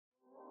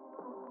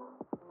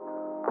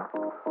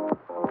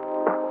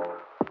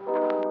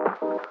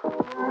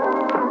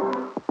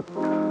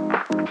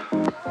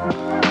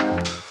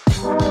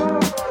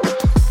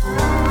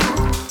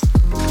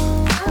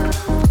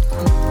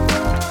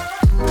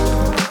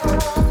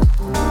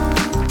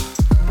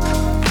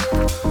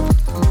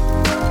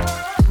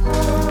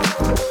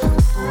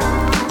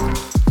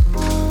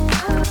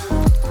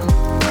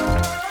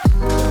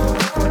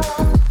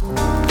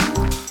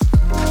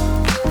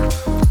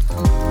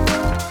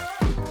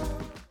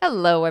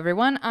Hello,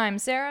 everyone. I'm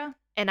Sarah.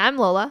 And I'm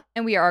Lola.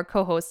 And we are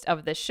co-hosts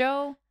of the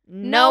show,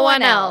 No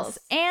One Else.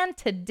 And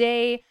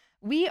today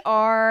we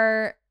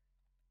are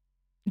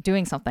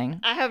doing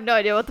something. I have no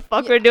idea what the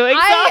fuck we're doing.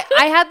 I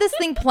had this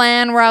thing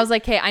planned where I was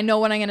like, hey, I know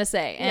what I'm going to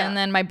say. And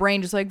then my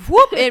brain just like,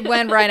 whoop, it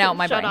went right out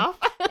my brain. Shut off.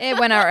 It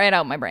went right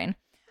out my brain.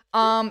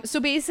 So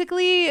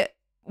basically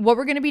what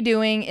we're going to be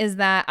doing is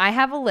that I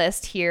have a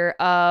list here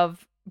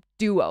of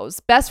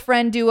duos, best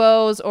friend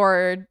duos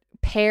or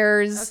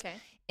pairs. Okay.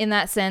 In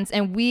that sense,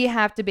 and we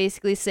have to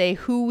basically say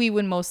who we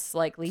would most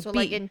likely be. So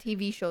like in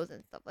TV shows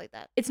and stuff like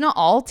that. It's not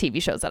all TV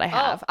shows that I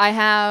have. I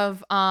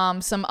have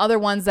some other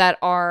ones that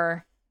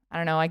are, I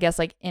don't know, I guess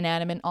like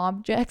inanimate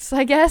objects,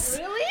 I guess.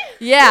 Really?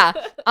 Yeah.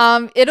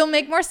 It'll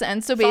make more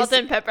sense. So Salt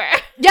and pepper.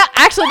 Yeah,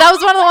 actually that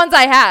was one of the ones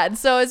I had.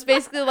 So it's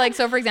basically like,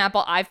 so for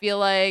example, I feel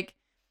like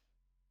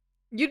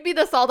You'd be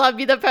the salt, I'd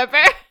be the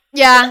pepper.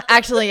 Yeah,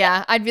 actually,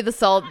 yeah. I'd be the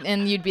salt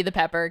and you'd be the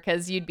pepper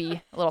because you'd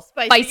be a little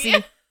spicy.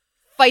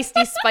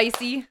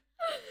 Spicy.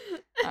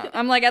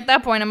 I'm like, at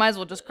that point, I might as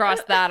well just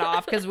cross that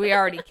off because we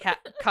already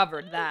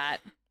covered that.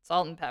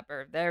 Salt and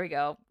pepper. There we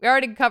go. We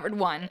already covered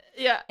one.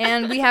 Yeah.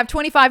 And we have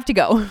 25 to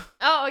go.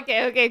 Oh,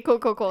 okay.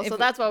 Cool. So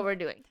that's what we're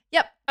doing.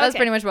 Yep. That's Okay.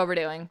 pretty much what we're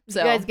doing. So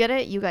You guys get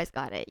it? You guys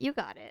got it. You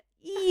got it.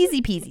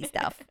 easy peasy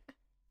stuff.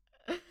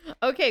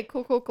 Okay,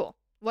 cool.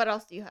 What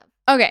else do you have?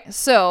 Okay,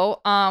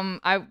 so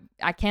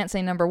I can't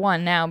say number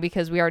one now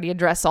because we already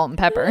addressed salt and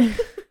pepper.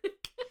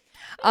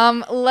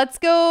 Let's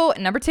go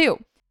number 2.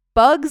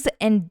 Bugs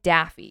and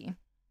Daffy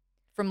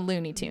from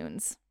Looney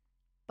Tunes.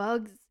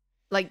 Bugs?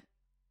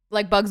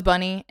 Like Bugs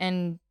Bunny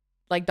and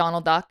like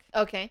Donald Duck.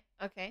 Okay.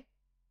 All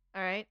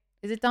right.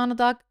 Is it Donald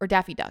Duck or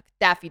Daffy Duck?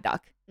 Daffy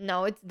Duck.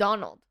 No, it's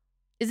Donald.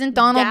 Isn't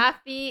Donald?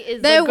 Daffy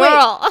is the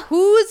girl. Wait,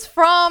 who's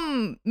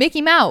from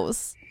Mickey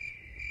Mouse?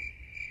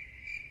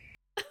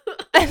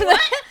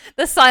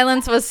 The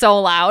silence was so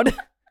loud.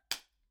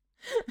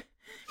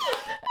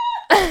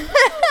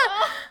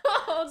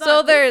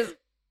 So there's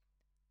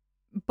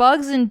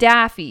Bugs and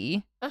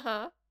Daffy.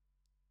 Uh-huh.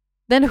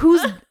 Then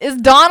is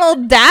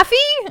Donald Daffy?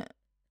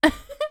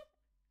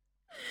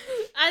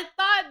 I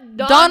thought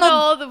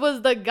Donald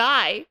was the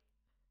guy.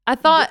 I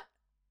thought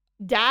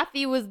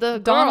Daffy was the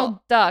girl. Donald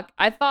Duck.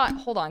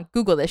 Hold on,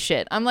 Google this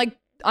shit.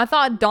 I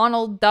thought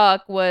Donald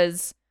Duck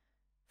was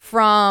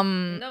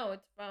from. No,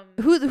 it's from.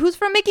 Who's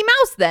from Mickey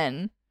Mouse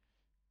then?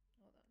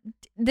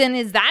 Then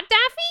is that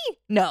Daffy?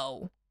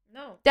 No.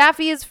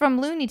 Daffy is from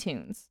Looney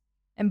Tunes.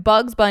 And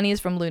Bugs Bunny is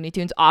from Looney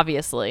Tunes,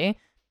 obviously.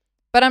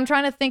 But I'm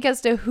trying to think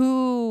as to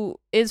who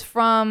is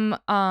from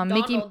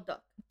Mickey.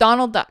 Duck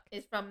Donald Duck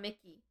is from Mickey.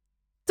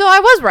 So I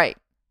was right.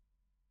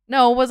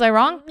 No, was I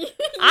wrong?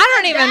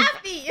 I don't even.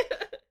 Daffy.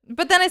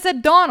 But then I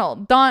said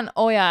Donald.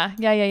 Oh yeah.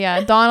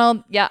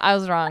 Donald. Yeah, I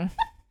was wrong.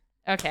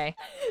 Okay.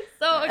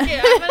 So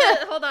okay,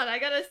 hold on. I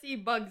gotta see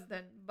Bugs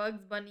then.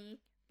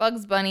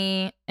 Bugs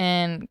Bunny,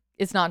 and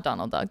it's not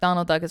Donald Duck.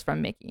 Donald Duck is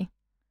from Mickey.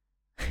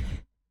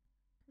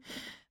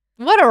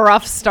 What a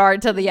rough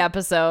start to the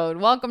episode.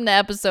 Welcome to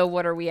episode,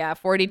 what are we at?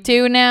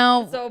 42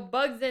 now? So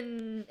Bugs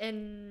and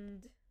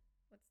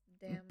what's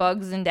the damn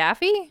Bugs and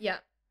Daffy? Yeah.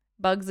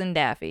 Bugs and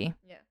Daffy.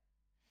 Yeah.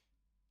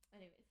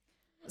 Anyways.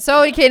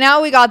 So okay,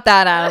 now we got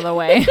that out of the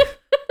way.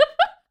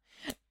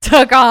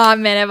 Took a hot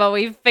minute, but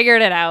we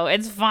figured it out.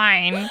 It's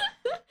fine.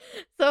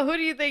 So who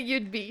do you think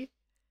you'd be?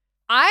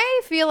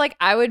 I feel like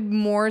I would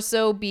more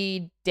so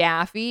be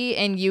Daffy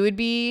and you would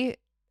be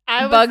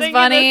I was Bugs thinking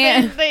Bunny.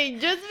 The same thing.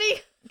 Just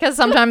me. Because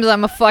sometimes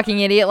I'm a fucking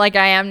idiot like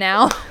I am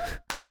now.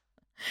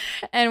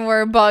 And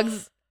where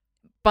Bugs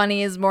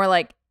Bunny is more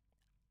like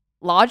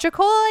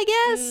logical, I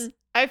guess.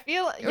 I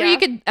feel Or you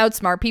could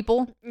outsmart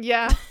people.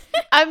 Yeah.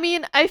 I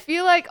mean, I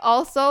feel like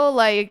also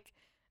like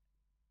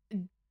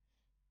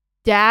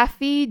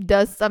Daffy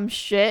does some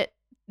shit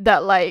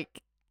that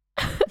like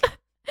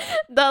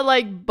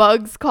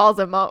Bugs calls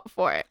him out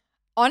for it.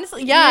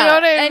 Honestly, yeah. You know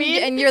what I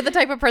mean? And you're the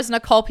type of person to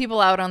call people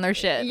out on their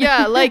shit.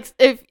 Yeah, like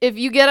if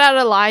you get out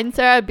of line,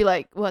 Sarah, I'd be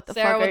like, "What the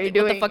Sarah, fuck are you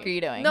doing? What the fuck are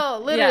you doing?" No,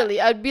 literally,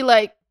 yeah. I'd be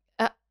like,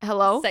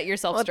 "Hello, set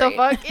yourself what straight."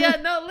 What the fuck?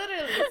 Yeah, no,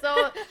 literally.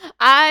 So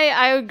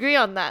I agree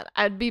on that.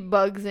 I'd be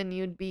Bugs and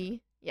you'd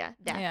be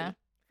Daffy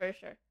for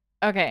sure.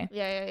 Okay.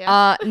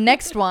 Yeah.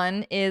 Next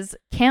one is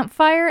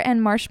campfire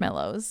and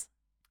marshmallows.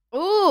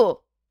 Ooh.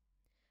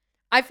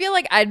 I feel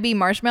like I'd be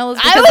marshmallows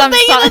because I'm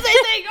thinking the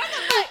same thing.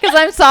 Because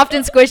I'm soft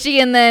and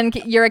squishy, and then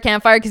you're a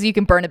campfire because you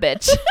can burn a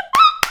bitch.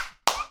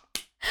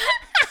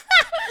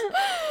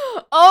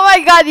 Oh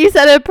my god, you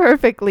said it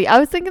perfectly. I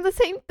was thinking the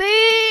same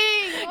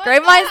thing.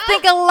 Great minds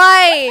think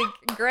alike.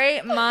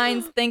 Great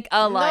minds think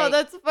alike. No,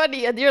 that's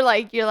funny. And you're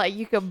like,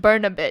 you could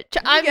burn a bitch.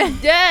 I'm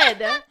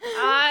dead.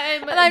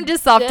 I'm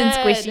just soft and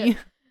squishy.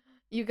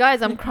 You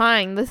guys, I'm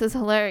crying. This is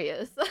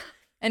hilarious.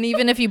 And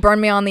even if you burn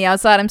me on the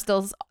outside, I'm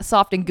still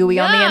soft and gooey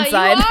on the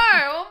inside. You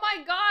are. Oh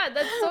my god,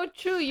 that's so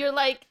true. You're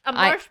like a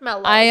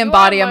marshmallow. I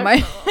embody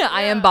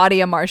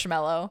a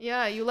marshmallow.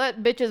 Yeah, you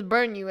let bitches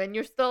burn you, and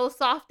you're still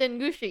soft and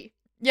gushy.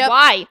 Yep.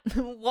 Why?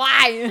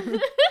 Why?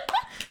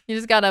 You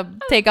just gotta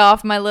take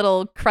off my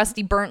little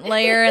crusty burnt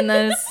layer, and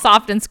then it's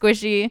soft and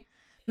squishy.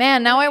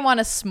 Man, now I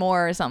want a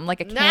s'more or something, like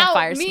a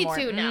campfire s'more.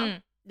 Me too now.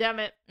 Damn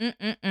it.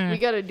 We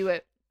gotta do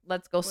it.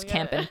 Let's go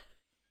camping.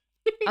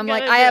 I'm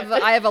like, I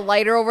have a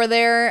lighter over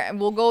there, and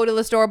we'll go to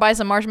the store, buy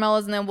some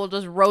marshmallows, and then we'll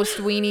just roast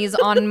weenies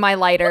on my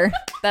lighter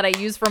that I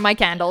use for my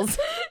candles.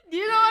 Do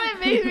you know what it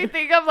makes me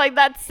think of? Like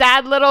that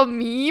sad little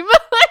meme.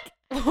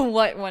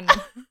 What one?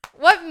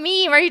 What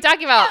meme are you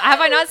talking about? Have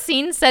I not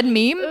seen said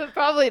meme?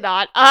 Probably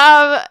not.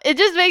 It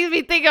just makes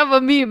me think of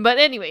a meme. But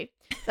anyway,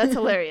 that's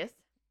hilarious.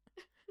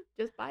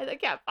 Just by the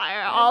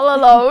campfire, all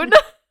alone.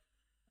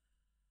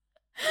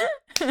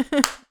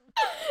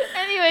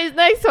 Anyways,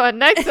 next one.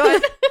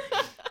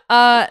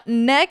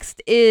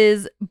 Next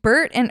is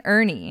Bert and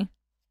Ernie.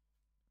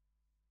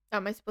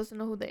 Am I supposed to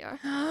know who they are?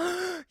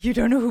 You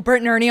don't know who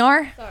Bert and Ernie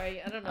are?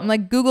 Sorry, I don't know. I'm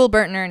like, Google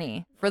Bert and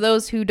Ernie. For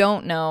those who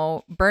don't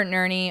know, Bert and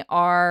Ernie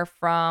are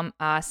from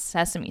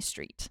Sesame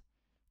Street.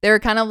 They're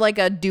kind of like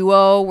a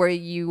duo where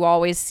you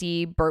always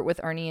see Bert with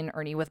Ernie and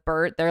Ernie with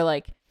Bert. They're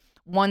like,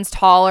 one's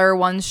taller,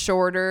 one's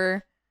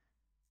shorter.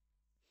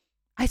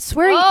 I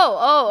swear.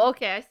 Oh,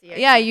 okay, I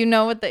see. Yeah, you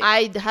know what they.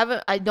 I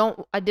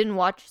didn't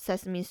watch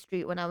Sesame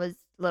Street when I was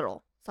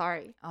little.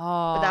 Sorry.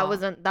 Oh. But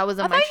that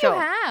wasn't my show. You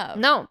have.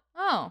 No.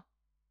 Oh.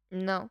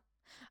 No.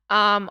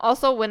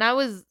 Also, when I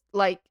was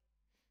like,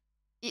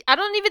 I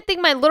don't even think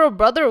my little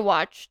brother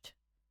watched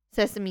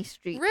Sesame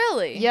Street.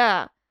 Really?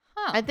 Yeah.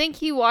 Huh. I think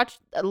he watched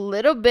a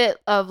little bit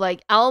of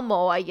like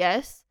Elmo, I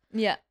guess.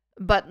 Yeah.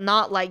 But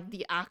not like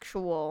the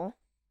actual.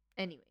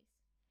 Anyway.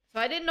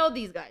 So I didn't know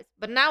these guys,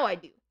 but now I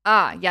do.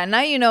 Yeah.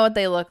 Now you know what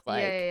they look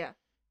like. Yeah.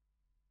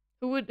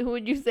 Who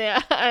would you say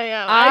I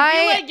am? I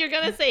feel like you're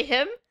gonna say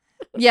him.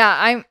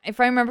 Yeah, if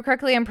I remember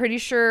correctly, I'm pretty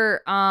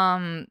sure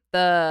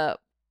the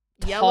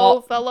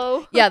yellow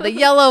fellow. Yeah, the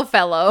yellow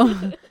fellow.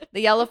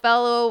 The yellow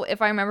fellow,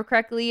 if I remember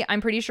correctly, I'm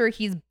pretty sure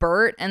he's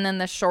Bert, and then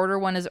the shorter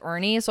one is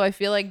Ernie. So I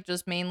feel like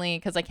just mainly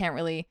because I can't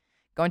really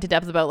go into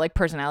depth about like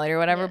personality or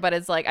whatever, but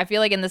it's like I feel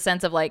like in the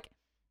sense of like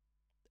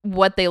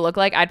what they look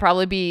like, I'd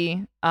probably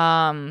be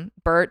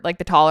Bert, like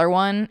the taller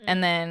one,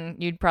 and then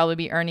you'd probably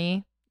be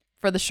Ernie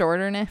for the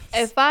shorterness.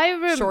 If I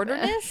remember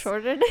shorterness.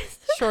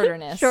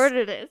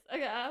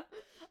 Okay.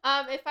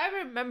 If I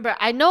remember,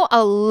 I know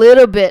a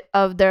little bit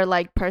of their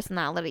like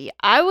personality.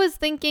 I was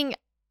thinking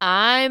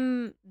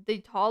I'm the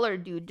taller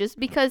dude just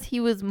because he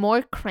was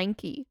more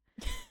cranky.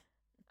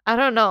 I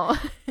don't know.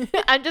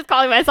 I'm just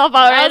calling myself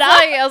out right now.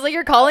 I was like,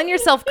 you're calling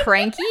yourself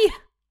cranky?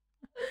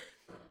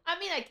 I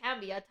mean, I can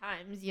be at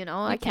times, you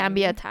know. I can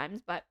be at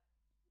times, but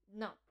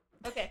no.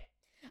 Okay.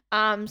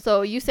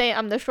 So you say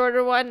I'm the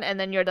shorter one, and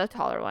then you're the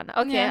taller one.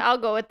 Okay, yeah. I'll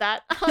go with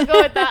that.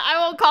 I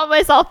won't call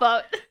myself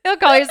out. You'll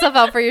call yourself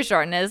out for your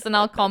shortness, and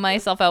I'll call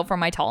myself out for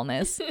my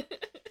tallness.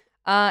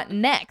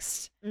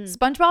 Next,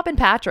 SpongeBob and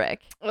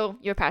Patrick. Oh,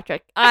 you're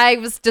Patrick. I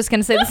was just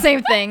gonna say the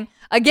same thing.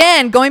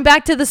 Again, going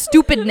back to the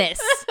stupidness.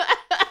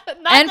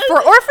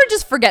 Or for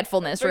just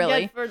forgetfulness,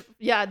 really.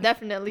 Yeah,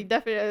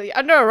 definitely.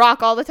 Under a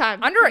rock all the time.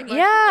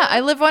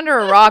 I live under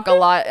a rock a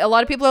lot. A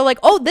lot of people are like,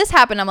 "Oh, this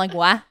happened." I'm like,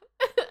 "What?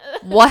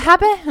 What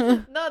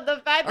happened?" No,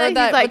 the fact that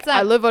he's like,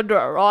 "I live under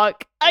a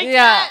rock." I'm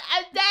dead.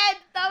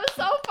 That was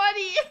so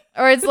funny.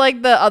 Or it's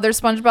like the other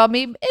SpongeBob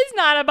meme. It's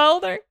not a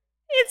boulder.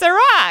 It's a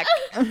rock.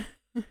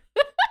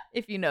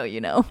 If you know, you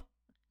know.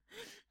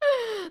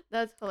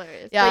 That's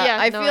hilarious. Yeah,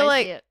 I feel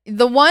like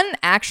the one,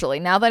 actually,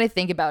 now that I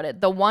think about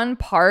it, the one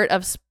part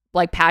of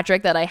like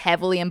Patrick that I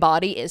heavily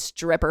embody is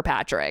Stripper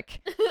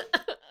Patrick.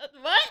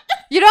 What?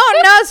 You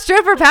don't know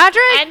Stripper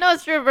Patrick? I know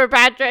Stripper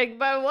Patrick,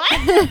 but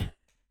what?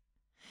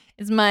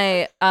 It's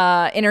my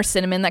inner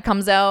cinnamon that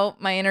comes out,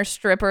 my inner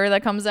stripper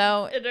that comes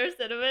out. Inner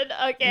cinnamon?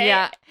 Okay.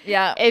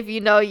 Yeah. If you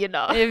know, you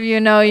know. If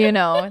you know, you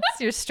know. It's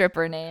your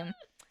stripper name.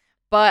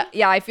 But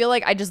yeah, I feel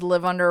like I just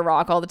live under a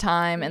rock all the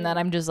time, and that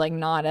I'm just like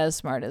not as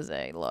smart as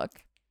I look.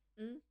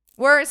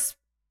 Whereas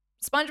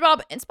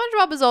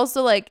SpongeBob is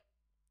also like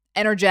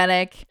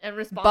energetic and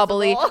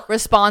bubbly,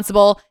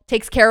 responsible,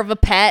 takes care of a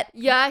pet.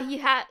 Yeah, he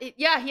has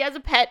a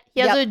pet.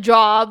 He has a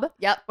job.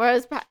 Yep.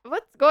 Whereas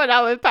what's going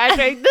on with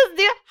Patrick?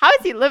 How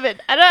is he living?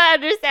 I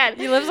don't understand.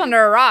 He lives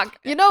under a rock.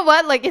 You know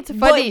what? Like, it's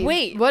funny. But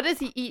wait, what does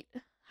he eat?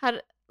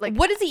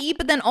 What does he eat?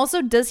 But then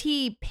also, does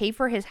he pay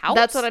for his house?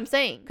 That's what I'm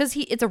saying. Because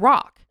it's a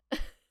rock.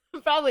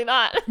 Probably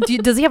not.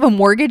 Does he have a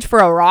mortgage for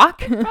a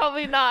rock?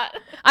 Probably not.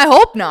 I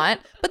hope not.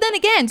 But then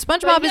again,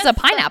 SpongeBob is a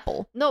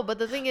pineapple. No, but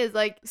the thing is,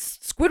 like,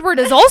 Squidward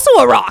is also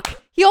a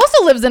rock. He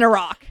also lives in a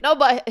rock. No,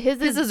 but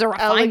his is a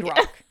refined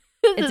rock.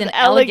 It's an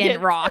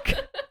elegant rock.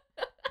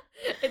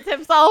 It's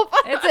himself.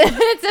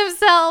 It's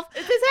himself.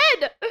 It's his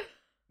head.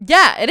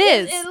 Yeah, it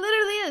is. It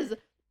literally is.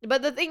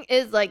 But the thing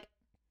is, like,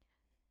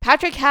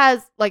 Patrick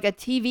has like a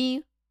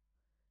TV.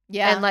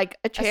 Yeah. And like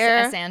a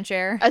chair. A sand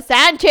chair. A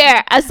sand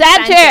chair. A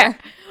sand chair.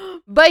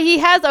 But he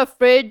has a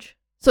fridge.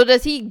 So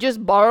does he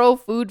just borrow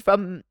food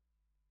from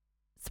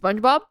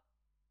SpongeBob?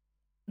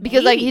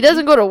 Because like he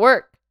doesn't go to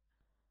work.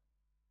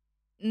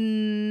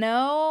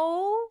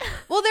 No.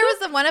 Well, there was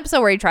the one episode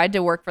where he tried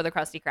to work for the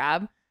Krusty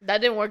Krab. That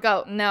didn't work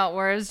out. No,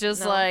 where it's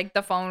just like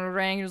the phone would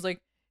ring. He was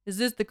like, "Is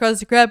this the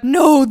Krusty Krab?"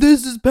 "No,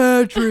 this is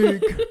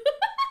Patrick."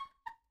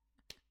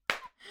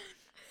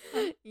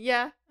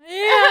 Yeah.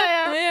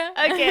 Yeah.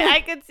 Okay,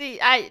 I can see.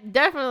 I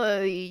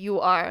definitely you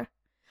are.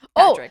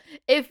 Patrick. Oh,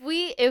 if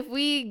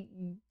we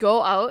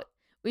go out,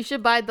 we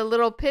should buy the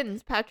little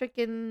pins, Patrick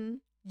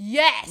and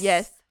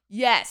Yes.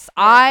 Yes.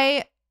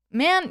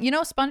 Man,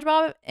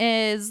 SpongeBob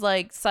is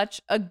like such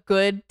a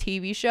good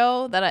TV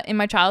show that in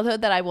my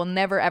childhood that I will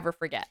never ever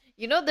forget.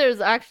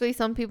 There's actually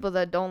some people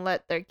that don't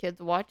let their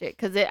kids watch it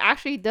because it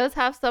actually does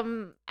have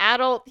some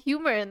adult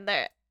humor in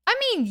there. I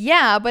mean,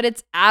 yeah, but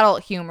it's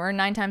adult humor.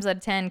 9 times out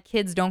of 10,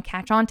 kids don't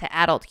catch on to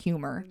adult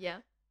humor. Yeah.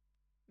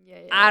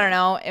 I don't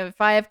know.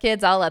 If I have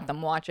kids, I'll let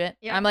them watch it.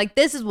 Yeah. I'm like,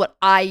 this is what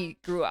I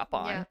grew up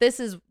on. Yeah.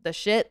 This is the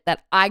shit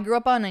that I grew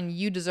up on, and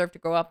you deserve to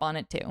grow up on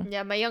it too.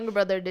 Yeah, my younger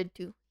brother did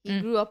too. He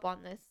grew up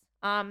on this.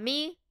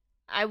 Me,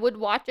 I would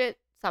watch it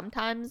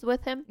sometimes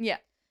with him. Yeah.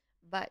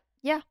 But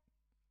yeah.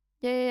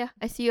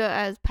 I see you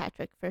as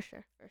Patrick for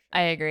sure.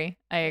 I agree.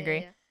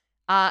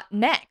 Yeah.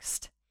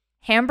 Next,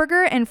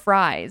 hamburger and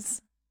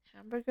fries.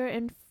 Hamburger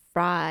and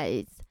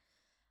fries.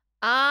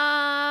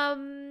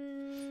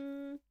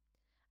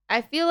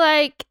 I feel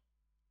like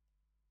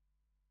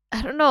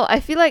I don't know. I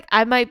feel like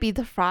I might be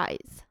the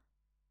fries.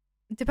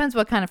 It depends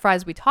what kind of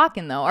fries we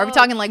talking though. Are we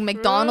talking like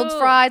McDonald's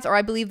fries, or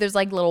I believe there's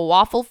like little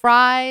waffle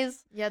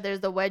fries? Yeah, there's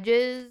the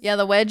wedges. Yeah,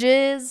 the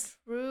wedges.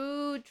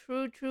 True.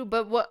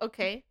 But what?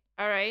 Okay,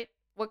 all right.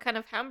 What kind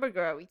of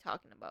hamburger are we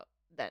talking about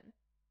then?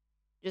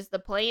 Just the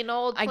plain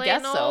old. I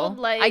guess so.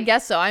 Like, I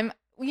guess so.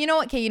 You know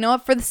what? Okay, you know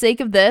what? For the sake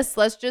of this,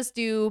 let's just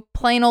do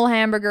plain old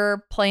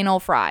hamburger, plain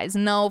old fries.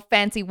 No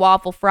fancy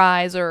waffle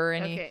fries or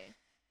any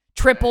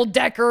triple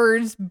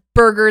deckers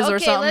burgers or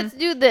something. Okay, let's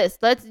do this.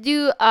 Let's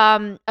do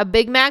a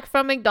Big Mac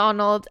from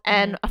McDonald's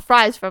and a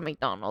fries from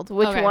McDonald's.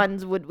 Which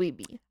ones would we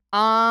be?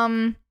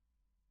 I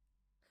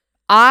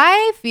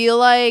feel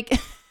like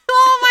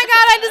oh my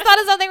god, I just thought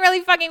of something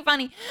really fucking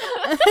funny.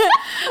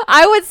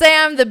 I would say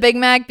I'm the Big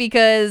Mac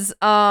because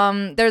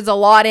there's a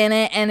lot in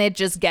it and it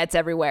just gets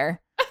everywhere.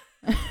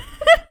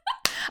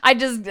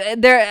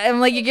 I'm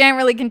like, you can't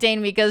really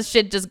contain me because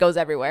shit just goes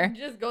everywhere. It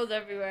just goes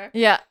everywhere.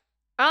 Yeah.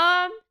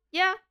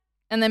 Yeah.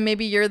 And then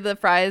maybe you're the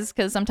fries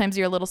because sometimes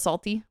you're a little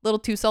salty, a little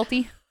too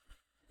salty.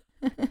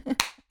 I love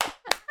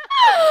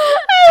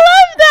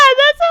that.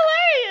 That's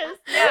hilarious.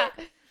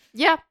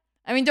 Yeah.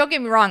 I mean, don't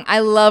get me wrong. I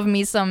love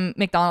me some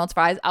McDonald's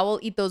fries. I will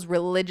eat those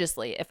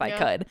religiously if I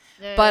could.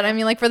 But I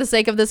mean, like, for the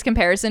sake of this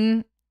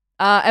comparison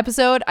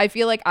episode, I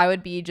feel like I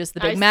would be just the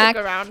Big Mac.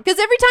 Because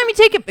every time you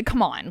take it,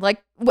 come on,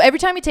 like every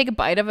time you take a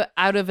bite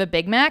out of a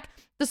Big Mac,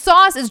 the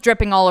sauce is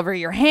dripping all over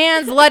your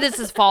hands. Lettuce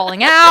is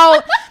falling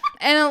out.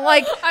 And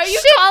like, are you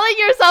calling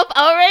yourself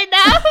out right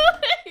now?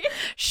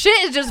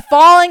 Shit is just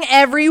falling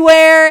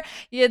everywhere.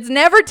 It's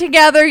never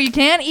together. You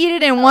can't eat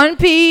it in one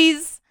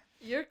piece.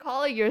 You're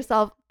calling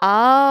yourself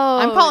out.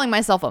 I'm calling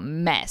myself a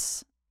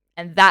mess.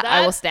 And that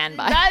I will stand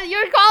by.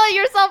 You're calling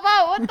yourself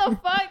out. What the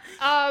fuck?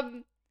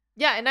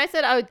 Yeah, and I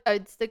said I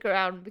would stick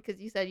around because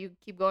you said you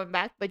keep going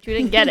back, but you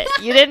didn't get it.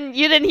 You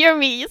didn't hear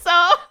me.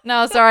 So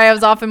no, sorry, I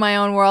was off in my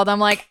own world. I'm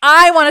like,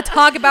 I want to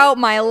talk about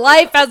my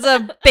life as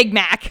a Big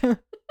Mac.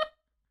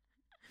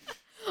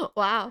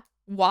 Wow.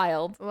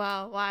 Wild.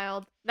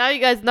 Wow. Now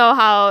you guys know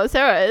how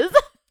Sarah is.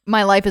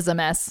 My life is a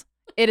mess.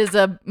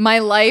 My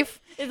life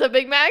is a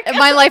Big Mac.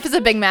 My life is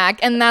a Big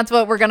Mac, and that's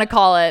what we're gonna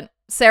call it.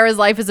 Sarah's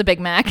life is a Big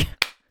Mac.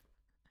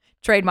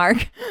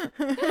 Trademark.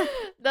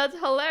 That's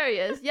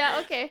hilarious.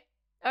 Yeah. Okay.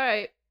 All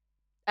right.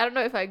 I don't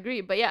know if I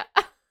agree, but yeah.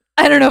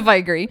 I don't know if I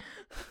agree. Okay.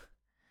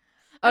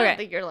 I don't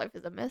think your life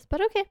is a mess,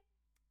 but okay.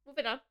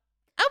 Moving on.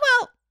 Oh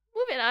well.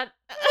 Moving on.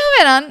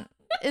 Moving on.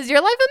 Is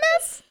your life a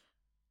mess?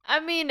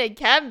 I mean, it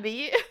can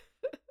be,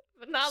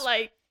 but not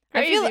like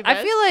crazy.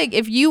 I feel like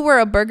if you were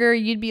a burger,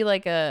 you'd be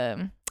like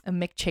a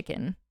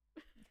McChicken.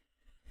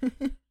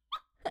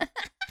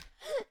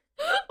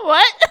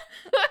 What?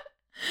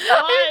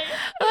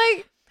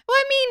 Why? Well,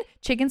 I mean,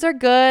 chickens are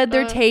good.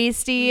 They're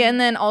tasty. And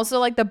then also,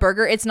 like, the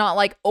burger, it's not,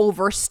 like,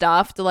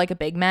 overstuffed like a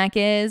Big Mac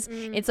is.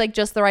 It's, like,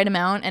 just the right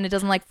amount, and it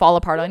doesn't, like, fall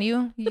apart on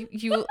you.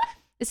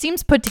 It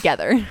seems put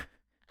together.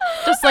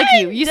 Just like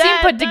you. You seem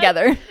put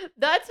together.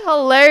 That's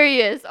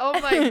hilarious. Oh,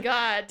 my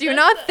God. Do you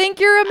not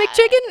think you're a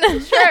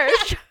McChicken?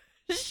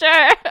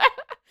 Sure.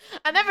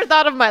 I never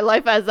thought of my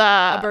life as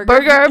a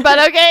burger,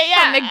 but okay,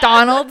 yeah.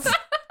 McDonald's.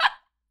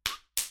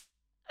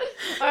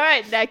 All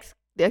right, next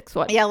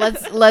one. Yeah,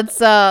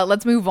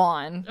 let's move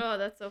on. Oh,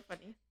 that's so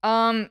funny.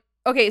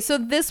 Okay, so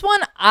this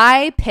one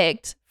I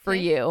picked for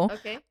you.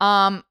 Okay.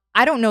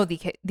 I don't know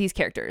these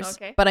characters,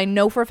 but I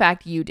know for a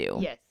fact you do.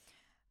 Yes.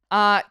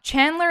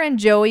 Chandler and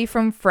Joey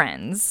from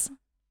Friends.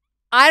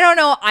 I don't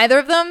know either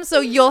of them,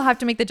 so you'll have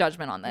to make the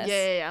judgment on this.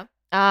 Yeah.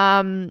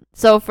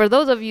 So for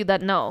those of you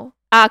that know,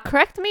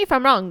 correct me if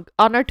I'm wrong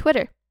on our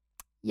Twitter.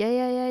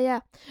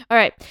 Yeah. All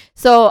right.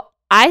 So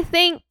I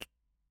think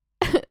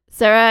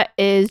Sarah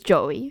is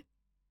Joey.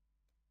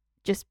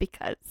 Just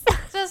because.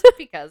 Just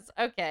because.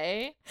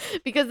 Okay.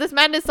 Because this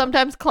man is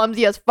sometimes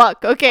clumsy as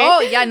fuck, okay?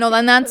 Oh, yeah. No,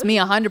 then that's me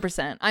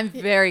 100%. I'm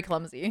very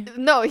clumsy.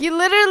 No, he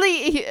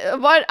literally,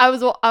 I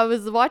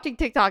was watching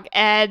TikTok,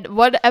 and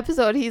one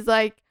episode he's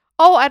like,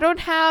 oh, I don't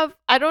have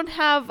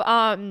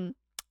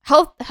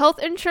health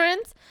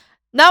insurance.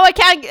 Now I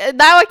can't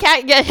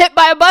get hit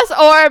by a bus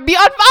or be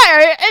on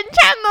fire. And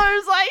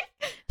Chandler's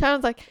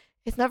like,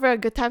 it's never a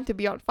good time to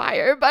be on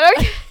fire, but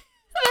okay.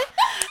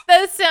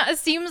 That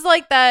seems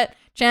like that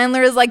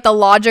Chandler is like the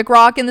logic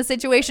rock in the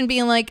situation,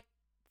 being like,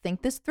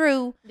 think this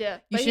through. Yeah.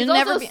 You should he's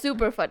never also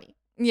super funny.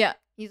 Yeah.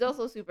 He's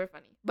also super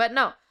funny. But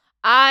no,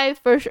 I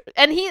for sure,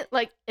 and he,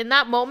 like, in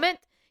that moment,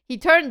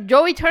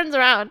 Joey turns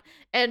around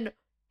and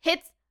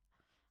hits.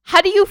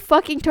 How do you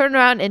fucking turn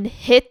around and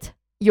hit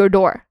your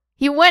door?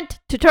 He went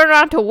to turn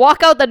around to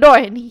walk out the door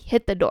and he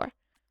hit the door.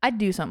 I'd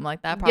do something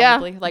like that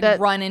probably. Yeah,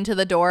 run into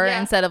the door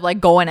instead of like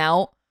going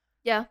out.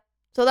 Yeah.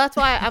 So that's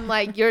why I'm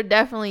like, you're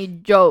definitely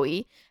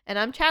Joey and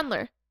I'm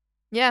Chandler.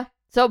 Yeah.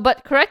 So,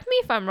 but correct me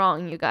if I'm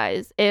wrong, you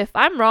guys. If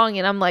I'm wrong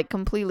and I'm like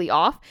completely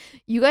off,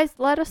 you guys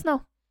let us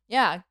know.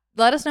 Yeah.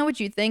 Let us know what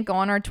you think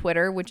on our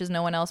Twitter, which is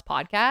No One Else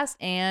Podcast,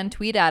 and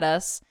tweet at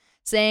us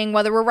saying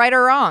whether we're right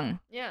or wrong.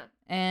 Yeah.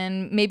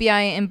 And maybe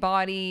I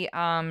embody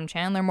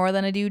Chandler more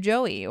than I do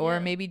Joey, or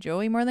maybe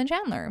Joey more than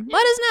Chandler. Yeah.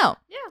 Let us know.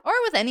 Yeah. Or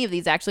with any of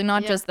these, actually,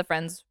 not just the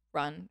Friends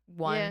run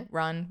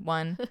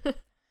one.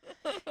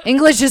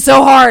 English is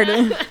so hard.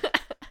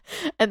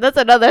 And that's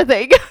another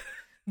thing.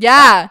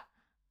 Yeah.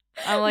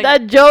 I'm like,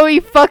 that Joey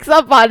fucks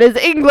up on his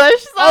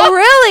English. So. Oh,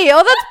 really?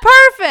 Oh,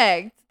 that's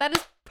perfect. That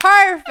is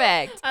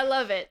perfect. I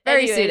love it.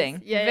 Very Anyways,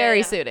 suiting.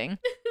 Very suiting.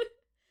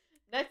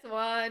 Next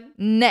one.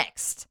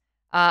 Next.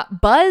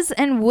 Buzz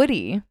and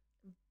Woody.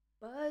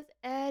 Buzz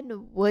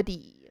and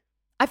Woody.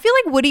 I feel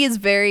like Woody is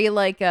very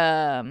like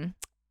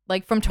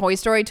from Toy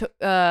Story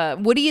to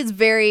Woody is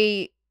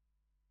very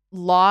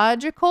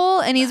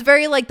logical, and he's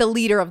very like the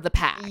leader of the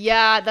pack.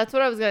 Yeah, that's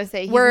what I was gonna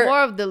say. He's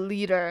more of the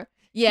leader.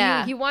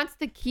 Yeah. He wants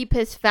to keep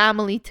his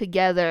family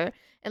together,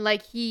 and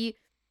like he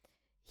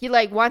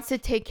like wants to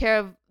take care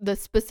of the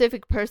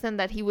specific person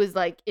that he was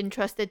like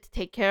entrusted to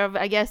take care of,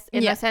 I guess,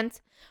 in a sense.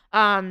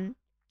 And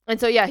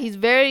so yeah, he's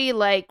very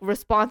like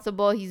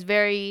responsible. He's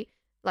very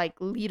like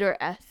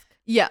leader-esque.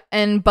 Yeah,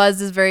 and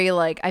Buzz is very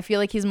like, I feel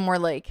like he's more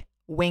like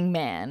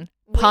wingman.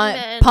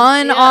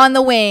 Pun on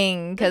the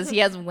wing, because he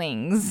has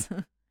wings.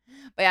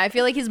 But yeah, I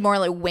feel like he's more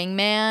like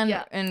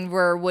wingman, and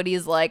where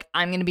Woody's like,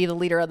 I'm going to be the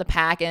leader of the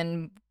pack,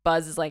 and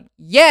Buzz is like,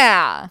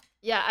 yeah.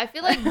 Yeah, I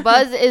feel like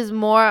Buzz is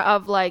more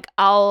of like,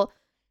 I'll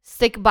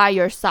stick by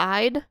your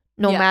side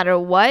no matter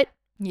what.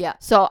 Yeah.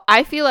 So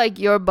I feel like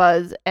you're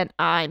Buzz and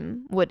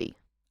I'm Woody.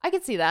 I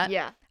could see that.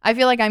 Yeah. I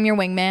feel like I'm your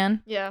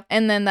wingman. Yeah.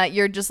 And then that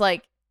you're just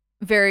like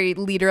very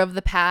leader of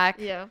the pack.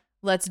 Yeah.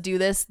 Let's do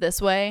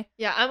this way.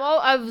 Yeah.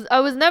 I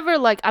was never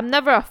like, I'm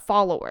never a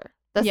follower.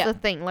 That's the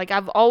thing. Like,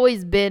 I've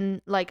always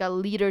been like a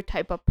leader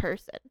type of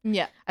person.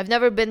 Yeah. I've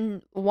never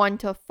been one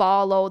to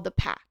follow the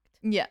pack.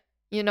 Yeah.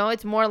 You know,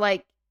 it's more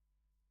like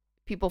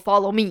people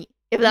follow me,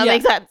 if that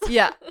makes sense.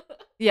 Yeah.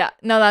 Yeah.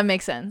 No, that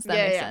makes sense. That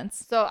makes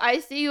sense. So I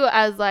see you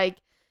as like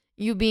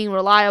you being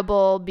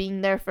reliable,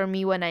 being there for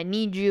me when I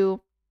need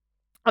you.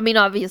 I mean,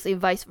 obviously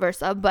vice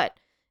versa, but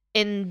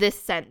in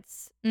this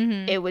sense,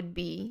 it would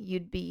be,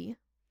 you'd be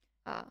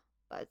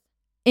Buzz.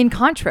 In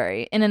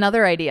contrary, in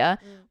another idea,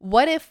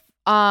 what if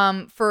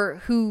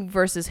for who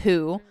versus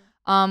who,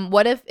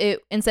 what if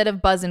it, instead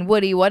of Buzz and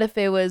Woody, what if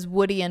it was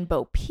Woody and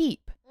Bo Peep?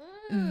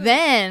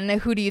 Then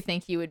who do you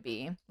think you would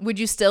be? Would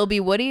you still be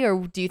Woody,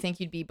 or do you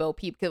think you'd be Bo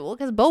Peep?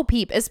 Because Bo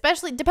Peep,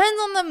 especially,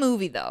 depends on the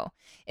movie though.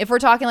 If we're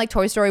talking like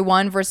Toy Story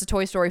 1 versus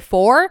Toy Story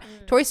 4,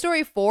 Toy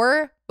Story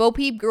 4, Bo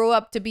Peep grew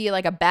up to be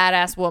like a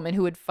badass woman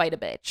who would fight a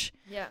bitch.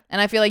 Yeah. And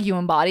I feel like you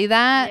embody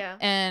that.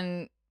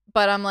 Yeah.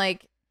 But I'm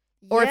like,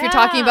 or if you're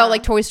talking about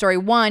like Toy Story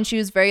 1, she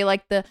was very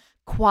like the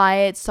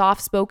quiet,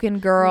 soft-spoken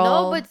girl.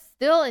 No, but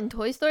still in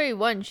Toy Story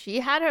 1,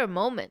 she had her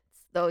moments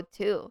though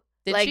too.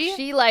 Did like she?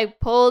 She like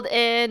pulled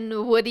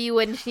in Woody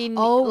when she she had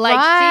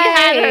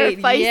right.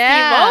 her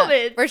feisty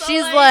moments where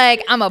she's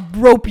like, I'ma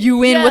rope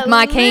you in with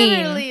my cane.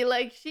 Literally,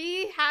 like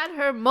she had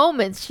her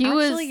moments. She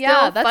was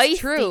still that's feisty,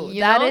 true. You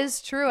that know? is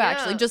true.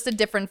 Actually, just a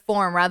different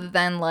form rather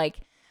than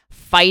like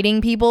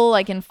fighting people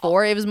like in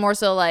 4. It was more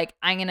so like,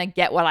 I'm gonna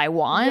get what I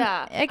want.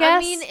 Yeah, I guess. I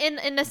mean,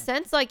 in a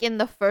sense, like in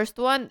the first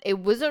one, it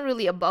wasn't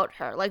really about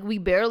her. Like we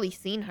barely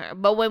seen her,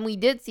 but when we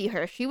did see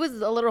her, she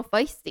was a little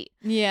feisty.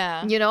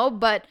 Yeah, you know,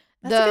 but.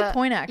 That's a good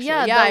point, actually.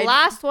 Yeah, the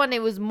last one,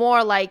 it was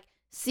more like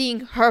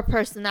seeing her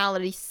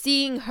personality,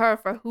 seeing her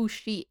for who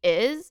she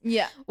is.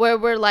 Yeah. Where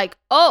we're like,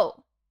 oh,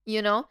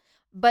 you know.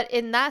 But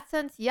in that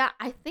sense, yeah,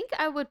 I think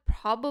I would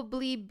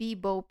probably be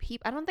Bo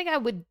Peep. I don't think I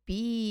would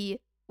be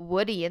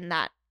Woody in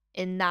that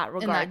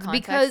regard. context,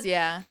 Because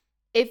yeah.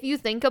 if you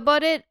think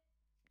about it,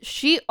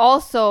 she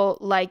also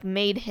like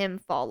made him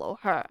follow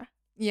her.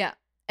 Yeah.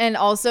 And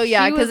also,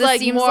 yeah, she was because it like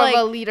seems more like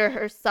of a leader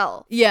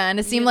herself. yeah, and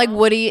it seemed You like know?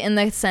 Woody in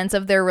the sense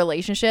of their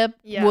relationship.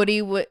 Yeah.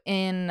 Woody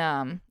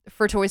in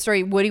for Toy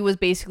Story, Woody was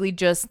basically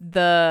just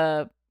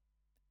the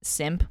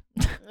simp.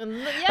 Yeah,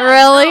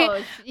 Really?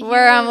 no, he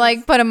Where I'm was-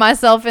 like putting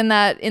myself in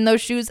those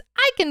shoes.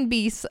 I can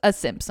be a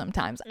simp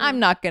sometimes. I'm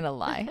not gonna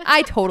lie.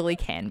 I totally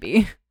can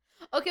be.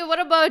 Okay, what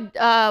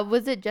about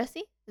was it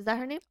Jessie? Is that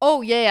her name?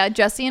 Oh yeah,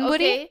 Jesse and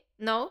Woody. Okay,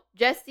 no,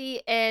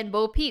 Jessie and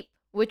Bo Peep.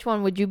 Which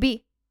one would you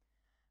be?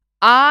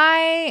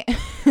 I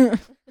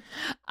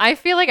I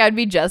feel like I'd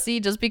be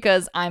Jessie just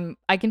because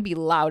I can be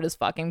loud as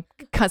fuck and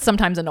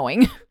sometimes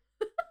annoying.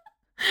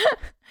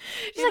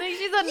 You think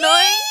she's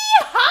annoying?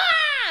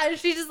 Yeah!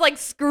 She just like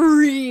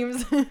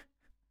screams.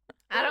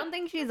 I don't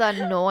think she's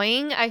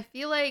annoying. I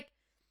feel like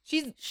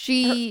She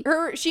she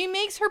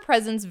makes her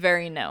presence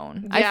very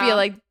known. Yeah. I feel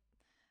like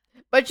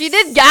but she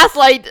did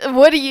gaslight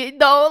Woody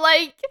though.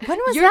 Like when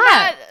was you're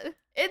that? not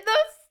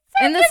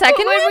In the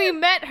second when one? we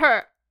met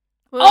her.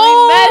 When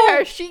Oh! we met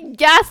her, she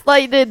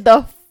gaslighted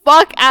the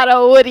fuck out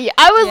of Woody.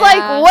 I was Yeah.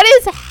 like, what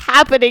is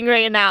happening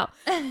right now?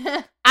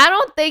 I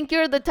don't think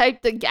you're the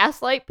type to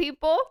gaslight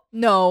people.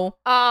 No.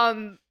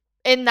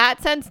 In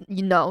that sense,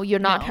 no, you're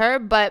not No. her,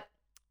 but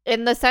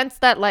in the sense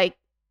that like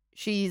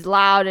she's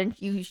loud and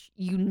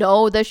you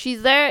know that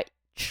she's there,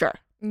 sure.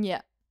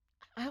 Yeah.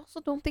 I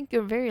also don't think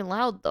you're very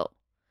loud though.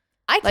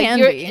 I Like can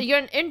you're be. you're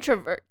an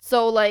introvert.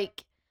 So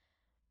like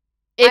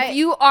if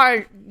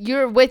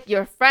you're with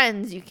your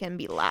friends, you can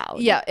be loud.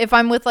 Yeah, if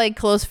I'm with like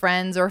close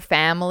friends or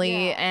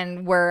family Yeah.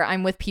 and where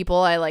I'm with people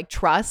I like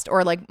trust,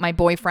 or like my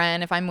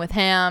boyfriend, if I'm with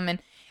him,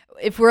 and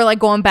if we're like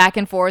going back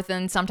and forth,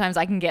 and sometimes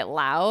I can get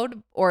loud,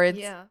 or it's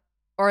Yeah.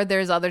 or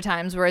there's other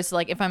times where it's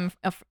like if I'm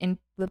in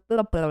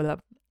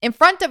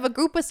front of a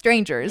group of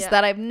strangers Yeah.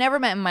 that I've never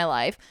met in my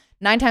life,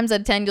 9 times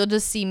out of 10 you'll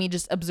just see me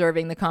just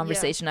observing the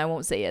conversation. I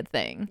won't say a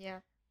thing. Yeah.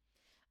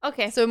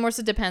 Okay. So it more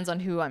so depends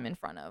on who I'm in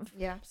front of.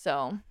 Yeah.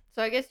 So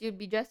So I guess you'd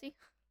be Jessie?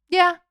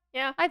 yeah,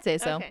 Yeah. I'd say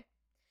so. Okay.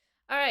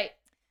 All right.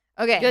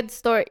 Okay. Good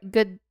story.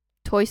 Good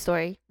Toy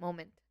Story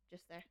moment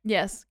just there.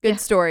 Yes. Good Yeah.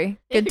 story.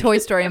 Good Toy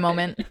Story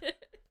moment.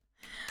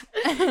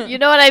 You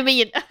know what I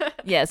mean?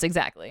 Yes,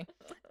 exactly.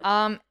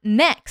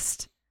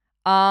 Next.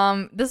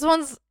 This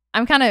one's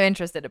I'm kind of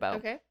interested about.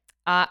 Okay.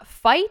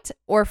 Fight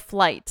or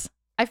flight?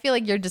 I feel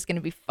like you're just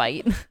gonna be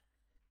fight.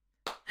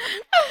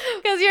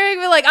 Because you're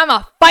gonna be like, I'm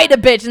a fight a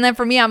bitch, and then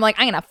for me, I'm like,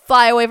 I'm gonna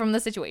fly away from the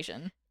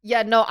situation.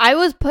 Yeah, no, I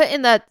was put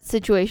in that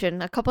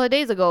situation a couple of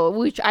days ago,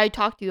 which I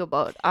talked to you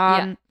about.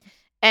 Yeah.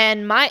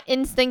 And my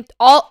instinct,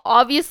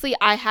 obviously,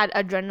 I had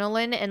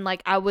adrenaline and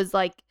like I was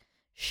like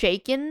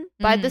shaken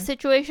by the Mhm.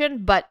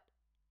 situation, but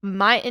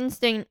my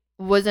instinct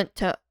wasn't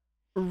to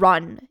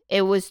run;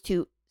 it was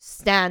to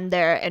stand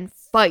there and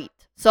fight.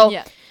 So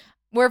Yeah.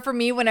 Where for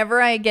me,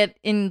 whenever I get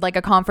in like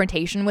a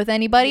confrontation with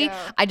anybody,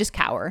 Yeah. I just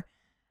cower.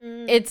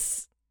 Mm,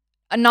 It's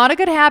not a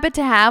good habit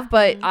to have,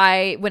 but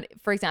Mhm.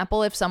 for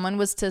example, if someone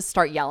was to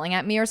start yelling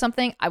at me or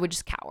something, I would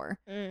just cower.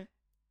 mm,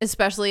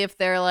 Especially if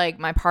they're like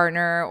my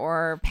partner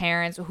or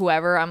parents or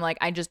whoever, I'm like,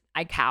 I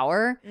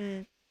cower.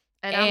 mm.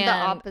 And I'm the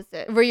And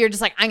opposite. Where you're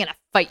just like, I'm gonna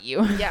fight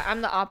you. Yeah,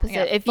 I'm the I'm gonna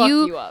opposite. If fuck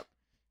you, up.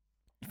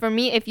 for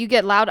me, if you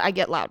get loud, I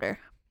get louder.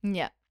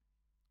 Yeah.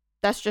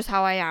 That's just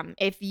how I am.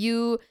 If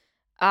you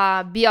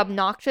be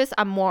obnoxious,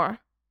 I'm more.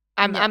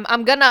 I'm Yeah.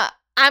 I'm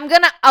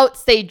gonna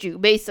outstage you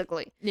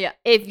basically. Yeah.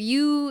 If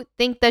you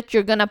think that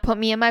you're gonna put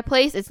me in my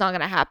place, it's not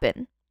gonna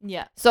happen.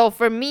 Yeah. So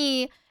for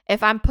me,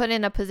 if I'm put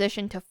in a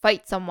position to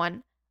fight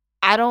someone,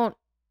 I'm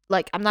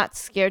not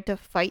scared to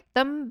fight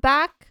them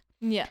back.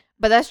 Yeah.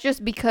 But that's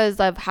just because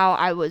of how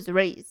I was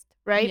raised,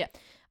 right?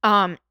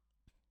 Yeah.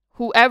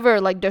 Whoever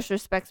like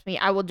disrespects me,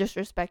 I will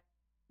disrespect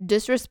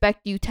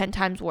you 10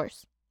 times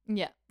worse.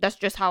 Yeah. That's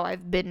just how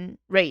I've been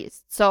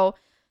raised. So,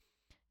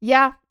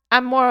 yeah,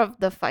 I'm more of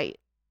the fight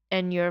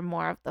and you're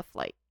more of the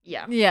flight.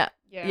 Yeah. Yeah.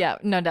 Yeah.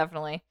 No,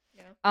 definitely.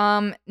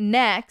 Yeah.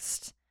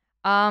 Next,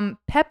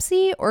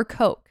 Pepsi or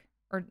Coke?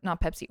 Or not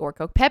Pepsi or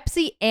Coke.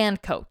 Pepsi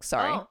and Coke,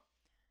 sorry. Oh.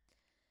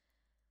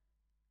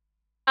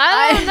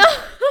 I don't know.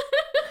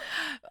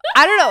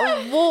 I don't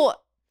know.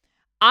 Well,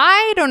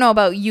 I don't know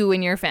about you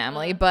and your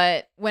family,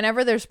 but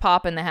whenever there's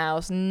pop in the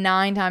house,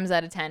 9 times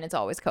out of 10, it's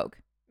always Coke.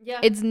 Yeah.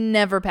 It's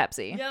never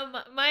Pepsi. Yeah,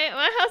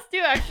 my house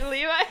too,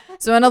 actually.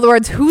 So in other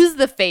words, who's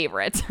the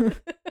favorite?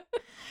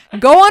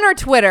 Go on our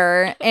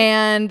Twitter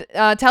and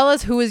tell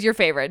us who is your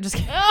favorite. Just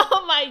kidding.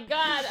 Oh my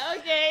god.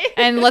 Okay.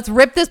 And let's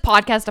rip this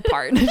podcast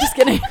apart. Just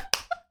kidding.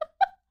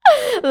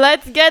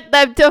 Let's get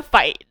them to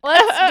fight.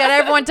 Let's get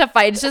everyone to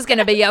fight. It's just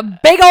gonna be a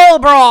big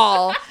old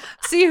brawl.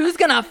 See who's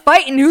gonna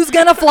fight and who's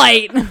gonna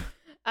flight.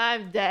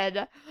 I'm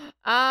dead.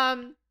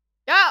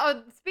 Yeah.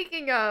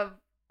 Speaking of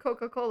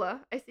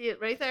Coca-Cola, I see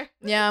it right there.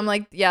 Yeah, I'm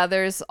like, yeah,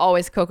 there's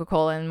always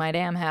Coca-Cola in my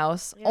damn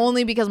house. Yeah.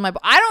 Only because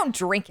I don't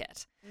drink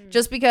it. Mm.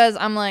 Just because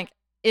I'm like,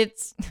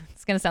 it's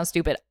gonna sound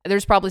stupid.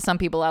 There's probably some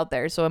people out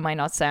there, so it might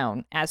not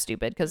sound as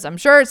stupid because I'm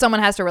sure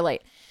someone has to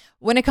relate.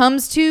 When it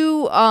comes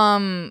to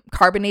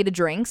carbonated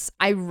drinks,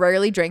 I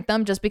rarely drink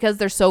them just because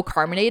they're so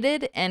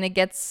carbonated and it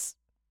gets,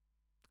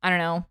 I don't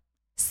know,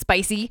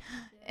 spicy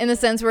in the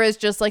sense where it's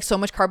just like so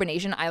much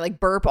carbonation. I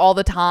like burp all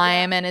the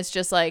time and it's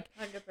just like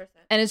 100%.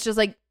 And it's just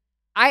like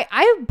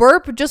I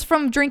burp just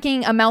from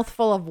drinking a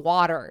mouthful of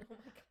water,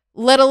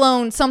 let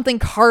alone something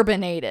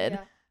carbonated.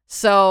 Yeah.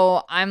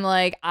 So I'm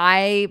like,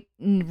 I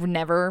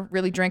never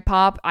really drink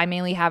pop. I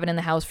mainly have it in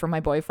the house for my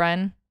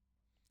boyfriend.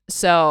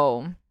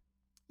 So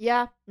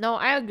Yeah, no,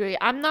 I agree.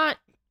 I'm not,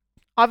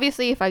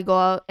 obviously, if I go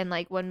out and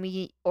like when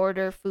we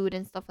order food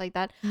and stuff like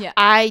that, yeah,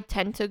 I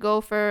tend to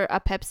go for a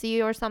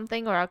Pepsi or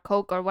something or a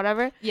Coke or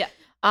whatever. yeah,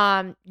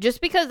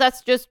 Just because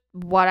that's just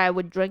what I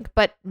would drink.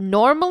 But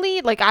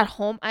normally, like at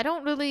home, I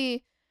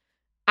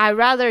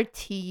rather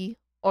tea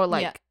or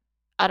like,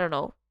 I don't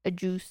know, a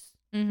juice,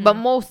 but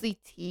mostly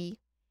tea.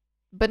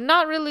 But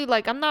not really,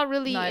 like, I'm not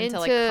really into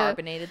like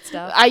carbonated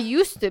stuff. I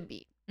used to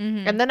be.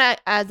 Mm-hmm. And then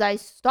as I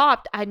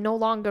stopped, I no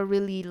longer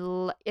really,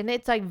 and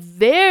it's like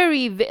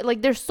very,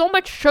 like there's so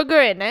much sugar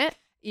in it.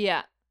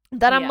 Yeah.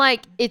 That I'm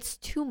like, it's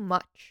too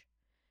much,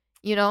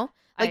 you know?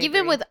 Like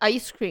even with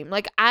ice cream,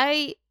 like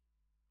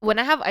when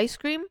I have ice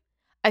cream,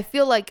 I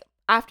feel like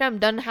after I'm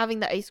done having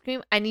the ice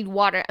cream, I need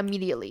water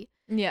immediately.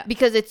 Yeah.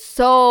 Because it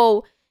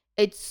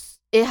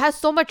has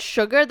so much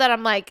sugar that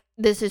I'm like,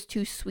 this is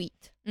too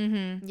sweet.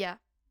 Mm-hmm. Yeah.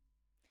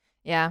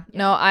 Yeah.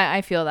 No,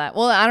 I feel that.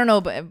 Well, I don't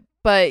know, but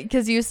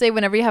because you say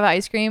whenever you have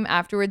ice cream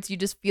afterwards, you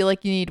just feel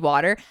like you need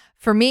water.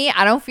 For me,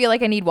 I don't feel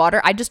like I need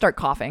water. I just start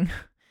coughing.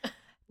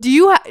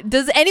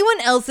 Does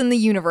anyone else in the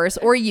universe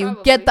or you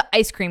Probably. get the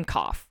ice cream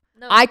cough?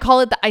 No. I call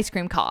it the ice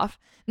cream cough.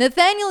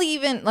 Nathaniel,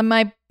 even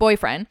my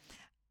boyfriend,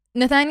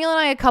 Nathaniel and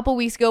I, a couple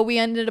weeks ago, we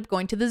ended up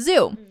going to the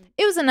zoo.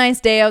 It was a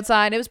nice day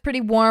outside. It was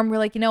pretty warm. We're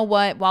like, you know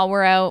what? While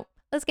we're out,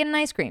 let's get an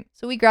ice cream.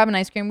 So we grab an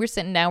ice cream. We're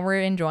sitting down. We're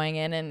enjoying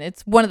it. And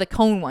it's one of the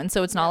cone ones.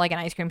 So it's not like an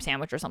ice cream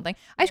sandwich or something.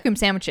 Ice cream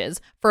sandwiches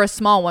for a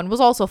small one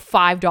was also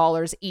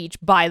 $5 each,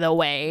 by the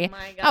way. Oh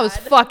my God. That was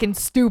fucking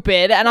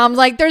stupid. And I'm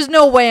like, there's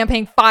no way I'm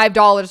paying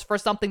 $5 for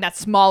something that's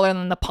smaller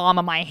than the palm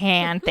of my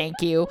hand.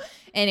 Thank you.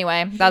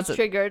 Anyway, that's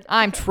triggered.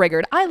 I'm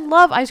triggered. I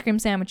love ice cream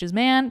sandwiches,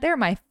 man. They're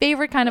my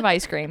favorite kind of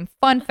ice cream.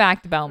 Fun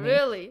fact about me.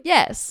 Really?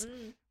 Yes.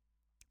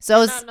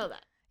 So I did not know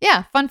that.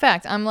 yeah, fun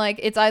fact. I'm like,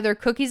 it's either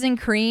cookies and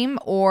cream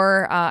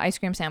or ice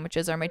cream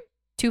sandwiches are my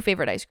two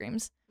favorite ice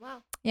creams.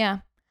 Wow. Yeah.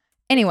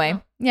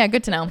 Anyway, yeah,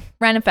 good to know.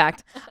 Random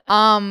fact.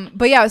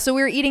 But yeah, so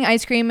we were eating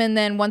ice cream, and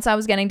then once I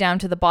was getting down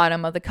to the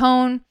bottom of the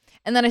cone,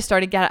 and then I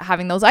started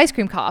having those ice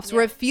cream coughs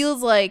where it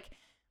feels like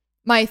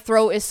my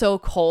throat is so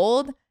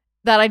cold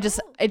that I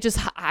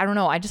don't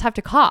know, I just have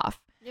to cough.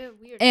 Yeah,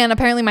 weird. And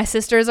apparently my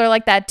sisters are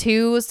like that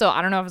too, so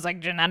I don't know if it's like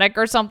genetic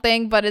or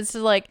something, but it's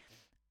just like,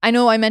 I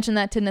know I mentioned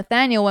that to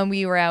Nathaniel when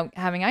we were out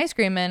having ice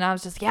cream, and I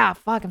was just, yeah,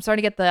 fuck, I'm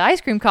starting to get the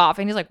ice cream cough.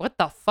 And he's like, what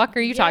the fuck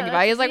are you talking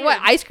about? He's like, what,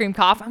 ice cream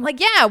cough? I'm like,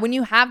 yeah, when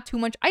you have too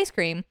much ice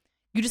cream,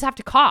 you just have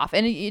to cough.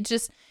 And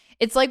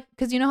it's like,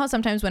 because you know how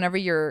sometimes whenever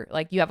you're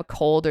like, you have a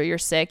cold or you're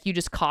sick, you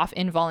just cough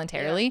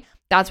involuntarily. Yeah.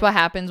 That's what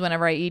happens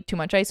whenever I eat too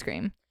much ice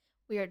cream.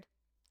 Weird.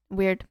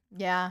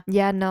 Yeah.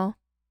 Yeah, no,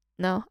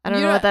 I don't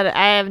know what that is.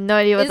 I have no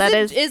idea what that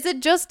is. Is it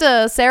just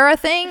a Sarah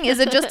thing? Is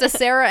it just a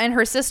Sarah and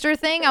her sister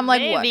thing? I'm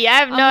like, Maybe. what? I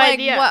have no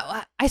idea.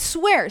 What? I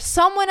swear,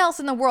 someone else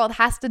in the world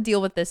has to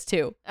deal with this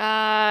too.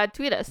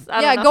 Tweet us.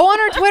 I Yeah, don't know. go on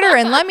our Twitter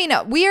and let me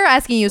know. We are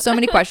asking you so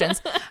many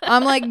questions.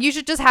 I'm like, you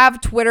should just have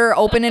Twitter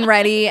open and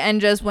ready, and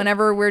just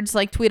whenever we're just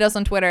like, tweet us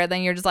on Twitter,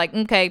 then you're just like,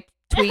 okay,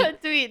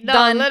 tweet. No,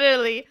 done.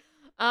 literally.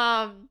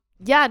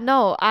 Yeah,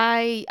 no,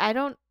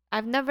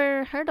 I've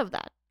never heard of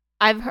that.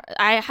 I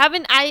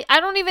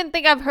don't even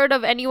think I've heard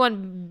of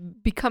anyone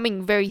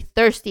becoming very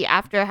thirsty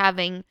after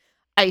having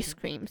ice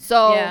cream.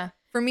 So yeah,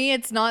 for me,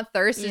 it's not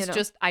thirst. It's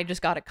just, I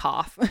just got a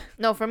cough.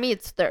 No, for me,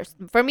 it's thirst.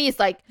 For me, it's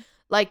like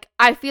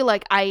I feel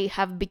like I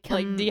have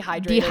become like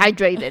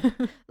dehydrated.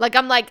 Like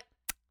I'm like,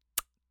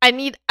 I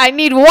need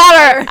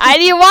water. I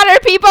need water,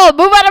 people.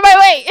 Move out of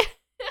my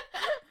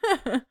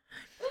way.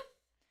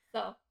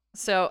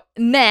 So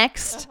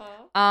next,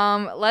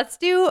 let's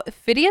do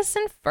Phineas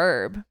and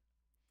Ferb.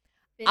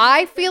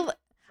 I feel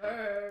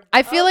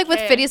like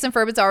with Phineas and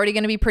Ferb, it's already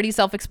going to be pretty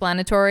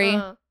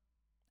self-explanatory.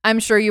 I'm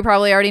sure you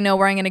probably already know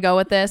where I'm going to go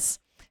with this.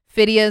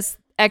 Phineas,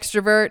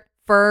 extrovert.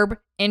 Ferb,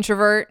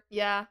 introvert.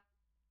 Yeah.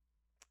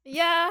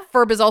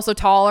 Ferb is also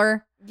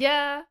taller.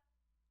 Yeah.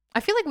 I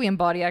feel like we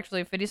embody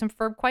actually Phineas and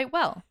Ferb quite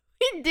well.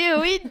 We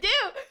do.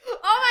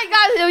 Oh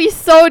my God, we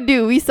so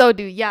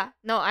do. Yeah.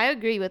 No, I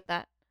agree with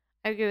that.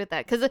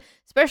 Because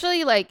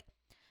especially like,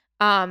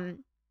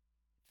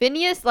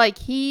 Phineas, like,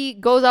 he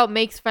goes out,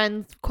 makes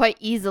friends quite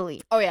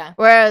easily. Oh, yeah.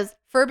 Whereas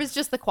Ferb is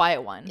just the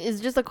quiet one. Is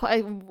just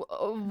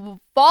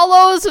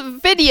follows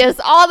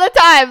Phineas all the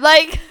time.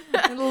 Like,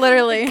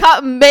 literally.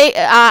 I'm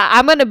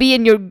going to be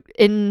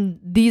in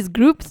these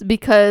groups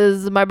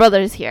because my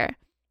brother's here.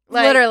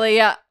 Like, literally,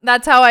 yeah.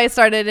 That's how I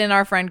started in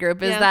our friend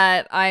group, is Yeah.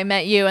 that I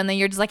met you and then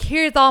you're just like,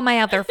 here's all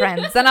my other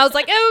friends. And I was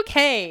like,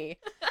 okay.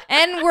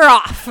 And we're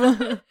off.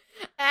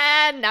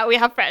 and now we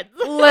have friends.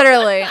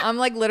 Literally. I'm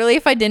like, literally,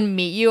 if I didn't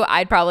meet you,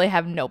 I'd probably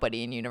have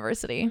nobody in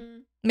university.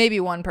 Mm, Maybe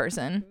one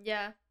person.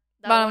 yeah.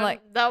 But I'm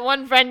like- that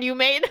one friend you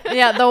made.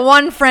 Yeah, the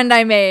one friend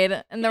I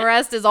made. And the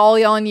rest is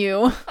all on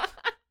you.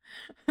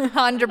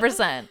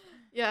 100%.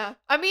 Yeah.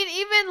 I mean,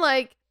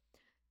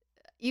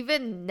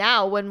 even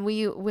now when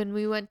we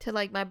went to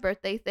like my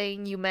birthday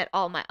thing, you met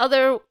all my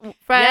other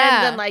friends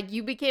Yeah. and like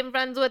you became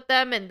friends with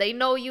them and they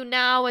know you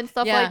now and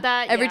stuff Yeah. like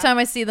that. Every Yeah. time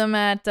I see them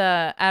at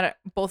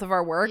both of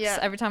our works, Yeah.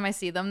 every time I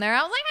see them there,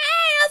 I was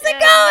like,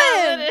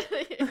 hey, how's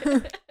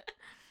it going?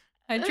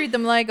 I treat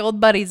them like old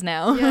buddies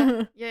now.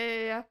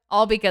 Yeah.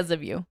 All because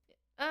of you.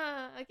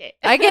 Okay.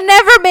 I can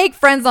never make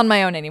friends on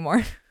my own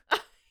anymore.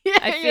 Yeah,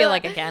 I you're feel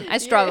like I can. I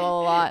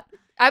struggle a lot.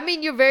 I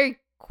mean, you're very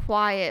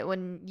quiet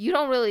when you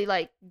don't really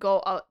like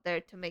go out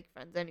there to make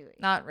friends anyway.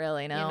 Not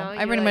really, no. You know, I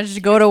you're, pretty like, much just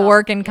to go to yourself.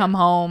 work and Yeah. come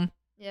home.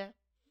 Yeah.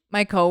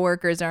 My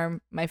coworkers are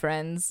my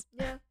friends.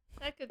 Yeah.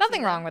 I could see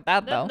Nothing that. wrong with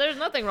that, though. There's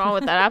nothing wrong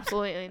with that.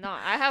 Absolutely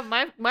not. I have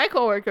my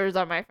coworkers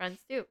are my friends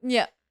too.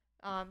 Yeah.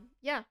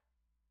 Yeah.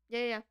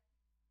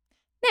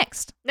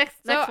 Next. Next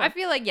So one. I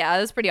feel like, yeah,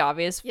 that's pretty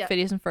obvious. Yeah.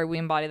 Phineas and Ferb, we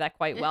embody that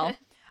quite well.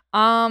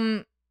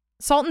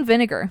 Salt and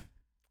vinegar.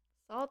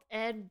 Salt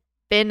and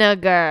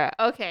vinegar.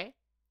 Okay.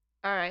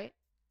 All right.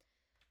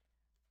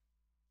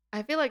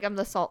 I feel like I'm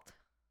the salt.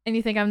 And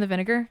you think I'm the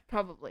vinegar?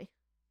 Probably.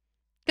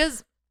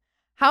 Because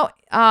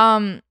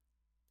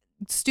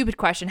stupid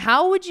question.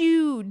 How would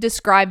you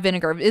describe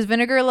vinegar? Is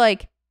vinegar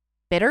like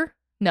bitter?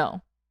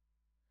 No.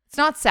 It's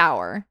not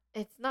sour.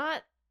 It's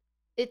not.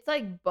 It's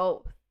like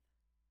both.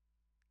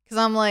 Because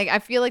I'm like, I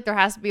feel like there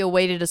has to be a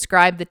way to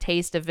describe the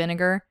taste of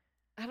vinegar.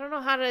 I don't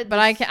know how to. But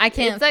I can't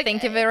it's like-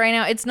 think of it right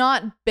now. It's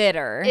not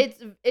bitter,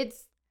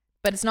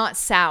 but it's not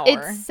sour.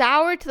 It's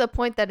sour to the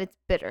point that it's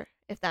bitter.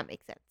 If that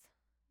makes sense.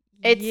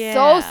 It's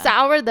so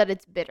sour that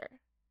it's bitter.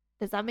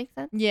 Does that make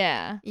sense?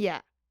 Yeah.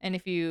 Yeah. And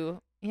if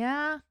you,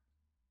 yeah.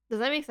 Does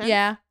that make sense?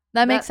 Yeah.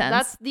 That makes sense.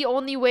 That's the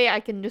only way I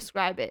can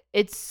describe it.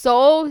 It's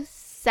so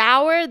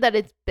sour that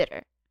it's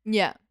bitter.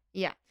 Yeah.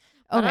 Yeah.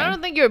 Okay. But I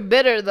don't think you're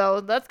bitter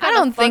though. That's I kind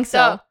of don't think so.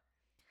 up.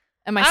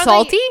 Am I I don't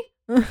salty?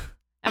 think-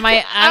 Am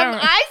I? I don't. Am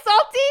I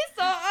salty?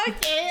 So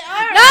okay.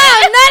 All No,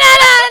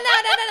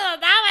 right.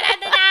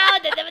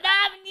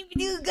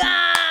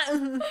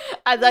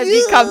 As I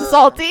become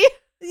salty.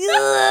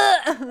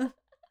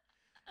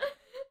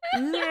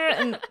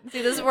 And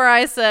see, this is where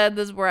I said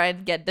this is where I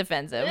get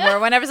defensive. Where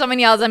whenever someone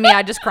yells at me,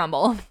 I just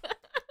crumble.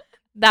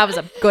 That was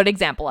a good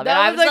example of it.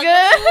 I That was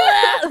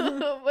was a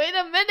good. Wait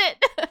a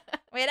minute.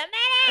 Wait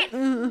a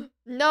minute.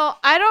 No,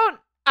 I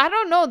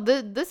don't know.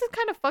 This is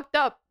kind of fucked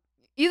up.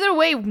 Either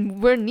way,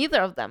 we're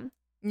neither of them.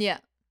 Yeah,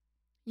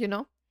 You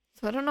know.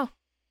 So I don't know.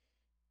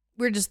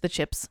 we're just the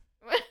chips.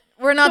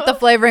 We're not the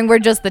flavoring. We're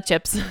just the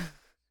chips.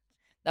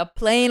 The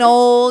plain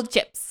old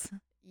chips.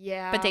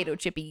 Yeah. Potato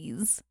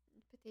chippies.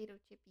 Potato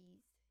chippies.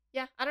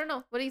 Yeah. I don't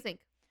know. What do you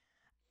think?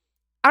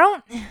 I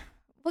don't.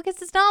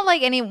 Because it's not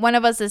like any one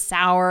of us is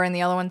sour and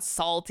the other one's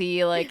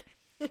salty. Like,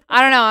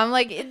 I don't know. I'm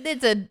like,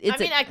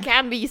 I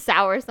can be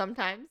sour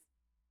sometimes.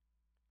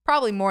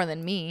 probably more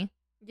than me.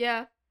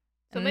 Yeah.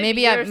 So And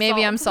maybe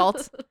maybe you're I'm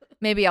salt.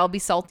 Maybe I'll be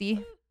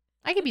salty.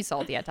 I can be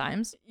salty at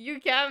times. You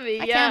can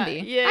be. I Yeah. can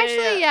be. Yeah.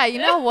 Actually, yeah. You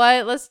know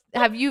what? Let's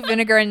have you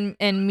vinegar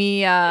and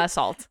me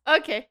salt.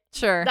 Okay.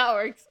 Sure. That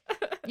works.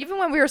 Even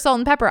when we were salt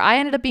and pepper, I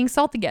ended up being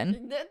salt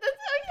again. That's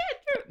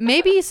okay. True.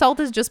 Maybe salt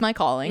is just my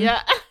calling.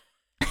 Yeah.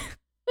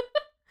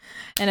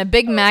 And a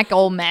Big Mac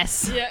old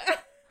mess. Yeah.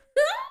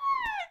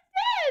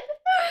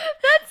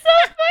 That's so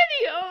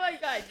funny. Oh my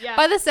god. Yeah.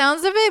 By the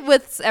sounds of it,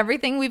 with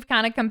everything we've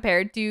kind of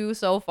compared to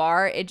so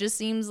far, it just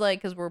seems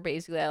like, because we're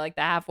basically at like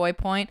the halfway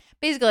point,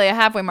 basically a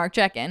halfway mark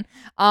check-in.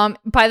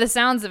 By the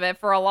sounds of it,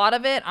 for a lot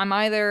of it, I'm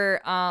either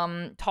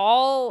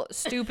tall,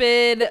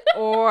 stupid,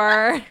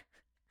 or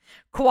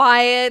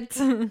quiet,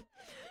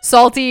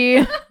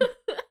 salty.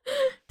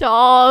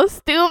 Tall,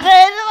 stupid.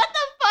 What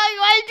the fuck?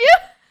 Why'd you?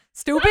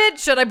 Stupid?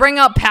 Should I bring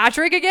up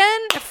Patrick again?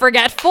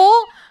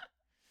 Forgetful?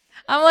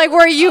 I'm like,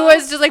 where you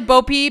was just like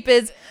Bo Peep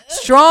is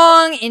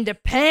strong,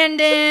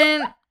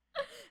 independent,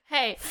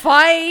 Hey.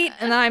 fight,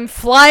 and I'm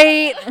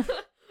flight.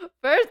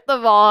 First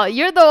of all,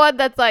 you're the one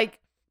that's like,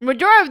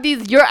 majority of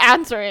these you're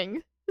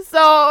answering. So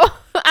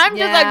I'm just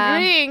Yeah.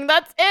 agreeing.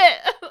 That's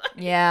it.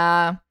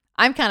 Yeah,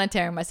 I'm kind of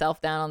tearing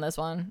myself down on this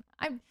one.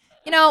 I'm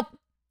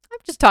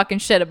just talking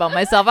shit about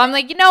myself. I'm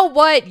like, you know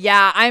what?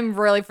 Yeah, I'm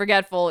really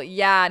forgetful.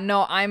 Yeah,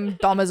 no, I'm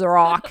dumb as a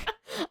rock.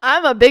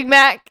 I'm a Big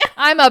Mac.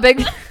 I'm a Big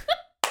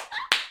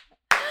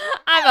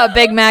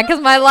Mac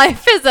because my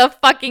life is a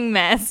fucking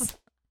mess.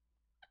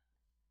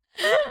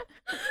 Oh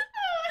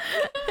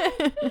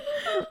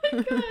my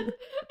god.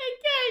 I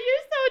can't.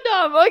 You're so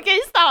dumb. Okay,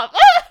 stop.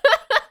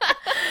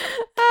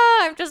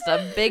 I'm just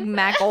a Big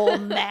Mac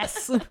old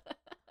mess.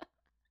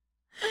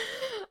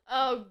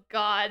 Oh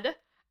god.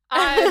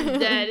 I'm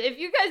dead. If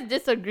you guys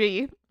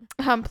disagree,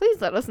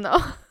 please let us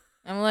know.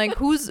 I'm like,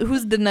 who's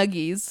the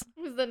nuggies?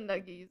 Who's the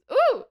nuggies?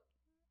 Ooh.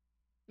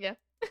 Yeah.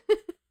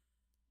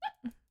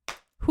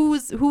 Who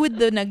would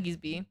the nuggies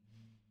be?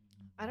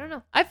 I don't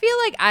know. I feel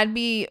like I'd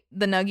be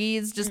the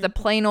nuggies, just a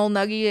plain old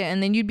nuggie,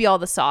 and then you'd be all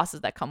the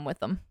sauces that come with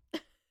them.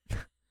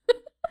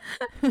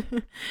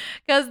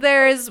 Because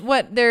there's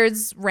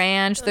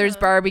ranch, there's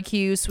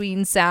barbecue, sweet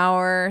and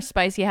sour,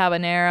 spicy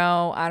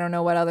habanero. I don't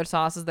know what other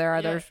sauces there are.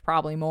 Yeah. There's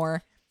probably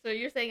more. So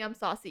you're saying I'm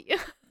saucy?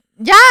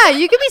 Yeah,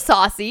 you can be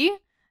saucy,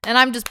 and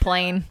I'm just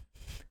plain.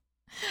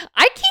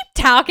 I keep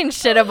talking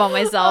shit about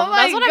myself. Oh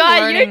my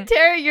God, you're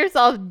tearing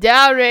yourself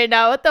down right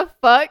now. What the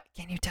fuck?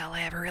 Can you tell I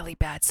have a really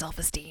bad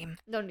self-esteem?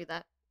 Don't do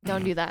that.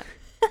 Don't do that.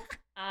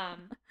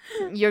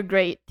 You're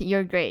great.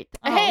 You're great.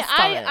 Oh, hey,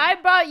 I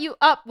brought you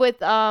up with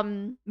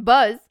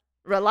Buzz.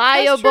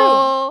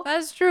 Reliable.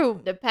 That's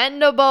true.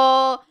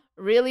 Dependable.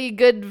 Really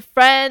good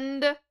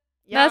friend.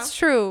 Yeah. That's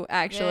true,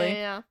 actually.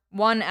 Yeah.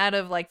 1 out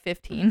of like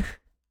 15.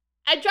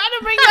 I try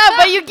to bring it up,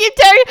 but you keep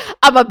tearing.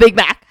 I'm a Big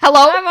Mac.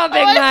 Hello? I'm a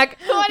Big Mac.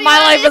 My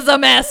life is a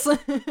mess.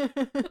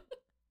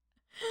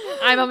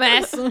 I'm a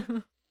mess.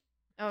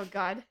 Oh,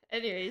 God.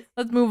 Anyways.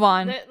 Let's move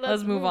on.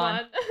 Let's move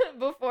on.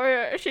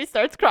 Before she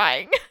starts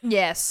crying.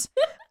 Yes.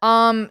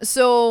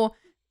 So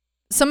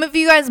some of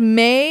you guys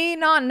may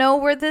not know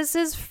where this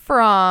is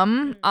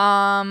from,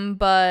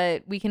 but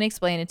we can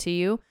explain it to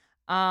you.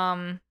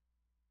 I'll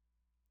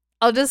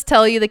just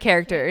tell you the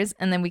characters,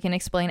 and then we can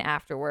explain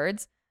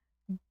afterwards.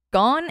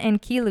 Gon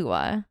and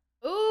Killua.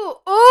 Ooh.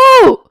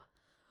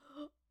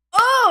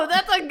 Oh,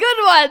 that's a good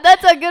one.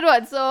 That's a good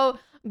one. So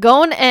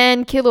Gon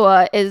and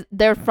Killua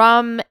they're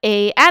from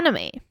a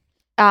anime.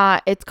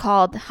 It's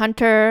called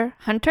Hunter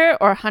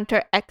or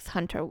Hunter X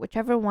Hunter,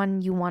 whichever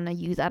one you want to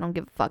use. I don't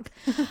give a fuck.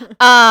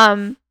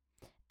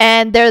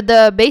 And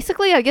they're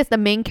basically, I guess, the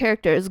main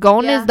characters.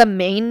 Gon is the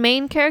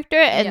main character,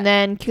 and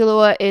then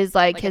Killua is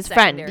like his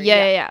friend.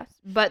 Yeah.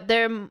 But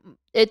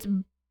it's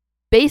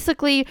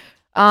basically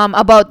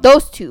about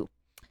those two.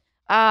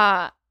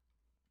 I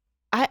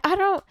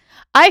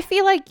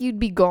feel like you'd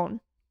be Gon.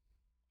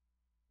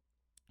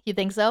 You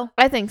think so?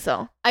 I think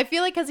so. I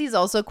feel like because he's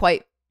also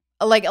quite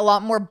like a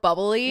lot more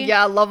bubbly.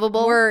 Yeah,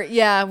 lovable. Where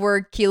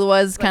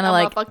Killua's kind of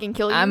like, fucking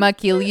kill you. I'ma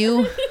kill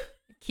you.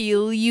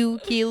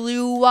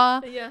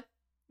 Killua.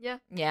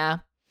 Yeah.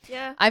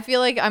 I feel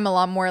like I'm a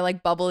lot more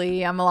like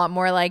bubbly. I'm a lot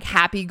more like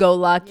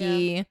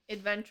happy-go-lucky.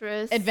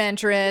 Adventurous.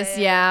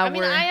 Yeah. I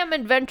mean, I am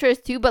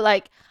adventurous too, but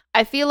like,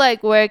 I feel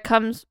like where it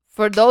comes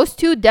for those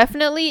two,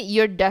 definitely,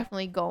 you're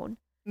definitely Gon.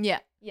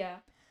 Yeah.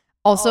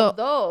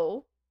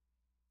 Also,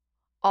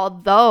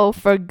 although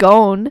for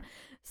Gon,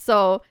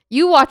 so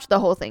you watched the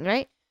whole thing,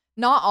 right?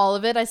 Not all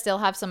of it. I still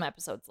have some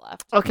episodes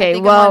left. Okay,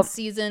 I'm on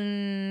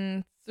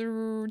season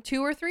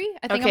 2 or 3.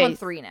 I think I'm on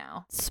 3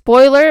 now.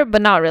 Spoiler,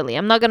 but not really.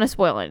 I'm not gonna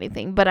spoil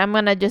anything, but I'm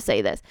gonna just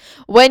say this: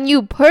 when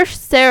you push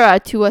Sarah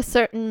to a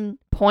certain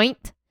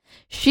point,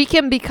 she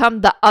can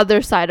become the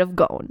other side of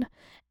Gon,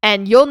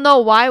 and you'll know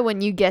why when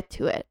you get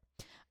to it.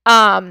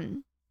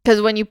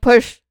 Because when you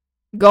push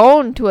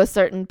Gon to a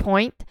certain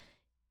point,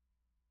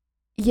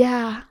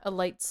 a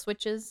light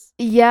switches.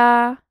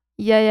 Yeah.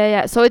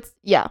 So it's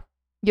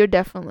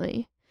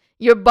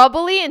you're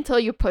bubbly until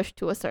you push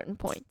to a certain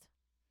point.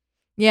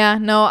 Yeah,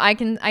 no, I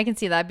can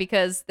see that,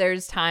 because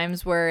there's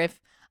times where if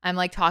I'm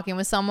like talking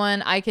with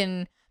someone, I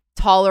can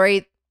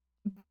tolerate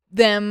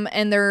them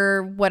and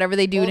their whatever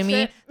they do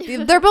bullshit. To me.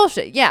 They're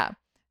bullshit. Yeah.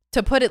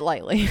 To put it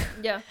lightly.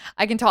 Yeah.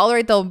 I can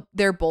tolerate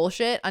their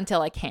bullshit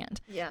until I can't.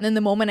 Yeah. And then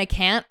the moment I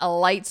can't, a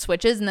light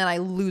switches and then I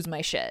lose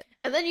my shit.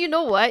 And then you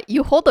know what?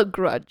 You hold a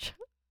grudge.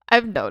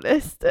 I've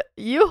noticed.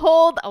 You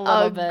hold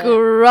a bit.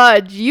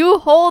 grudge. You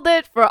hold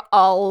it for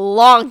a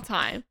long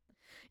time.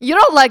 You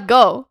don't let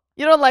go.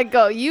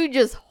 You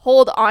just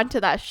hold on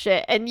to that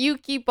shit. And you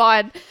keep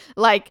on,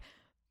 like,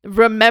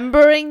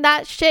 remembering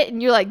that shit.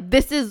 And you're like,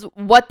 this is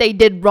what they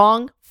did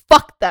wrong.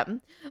 Fuck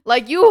them.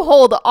 Like, you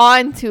hold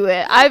on to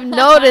it. I've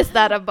noticed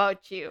that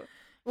about you.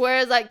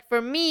 Whereas, like,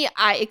 for me,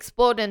 I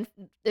explode in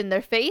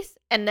their face.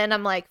 And then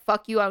I'm like,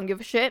 fuck you, I don't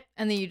give a shit.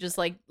 And then you just,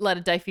 like, let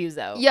it diffuse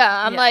out.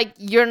 Yeah, I'm like,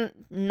 you're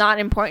not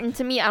important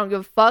to me. I don't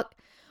give a fuck.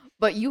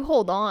 But you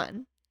hold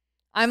on.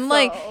 I'm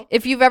like,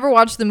 if you've ever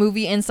watched the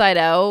movie Inside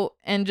Out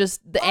and just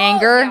the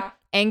anger,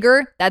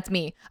 that's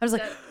me. I'm just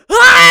like,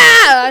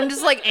 I'm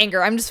just like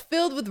anger. I'm just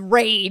filled with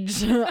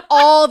rage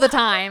all the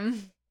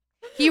time.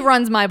 He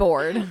runs my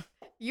board.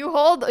 You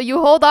hold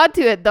on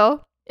to it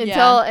though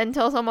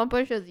until someone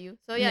pushes you.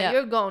 So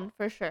you're Gon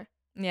for sure.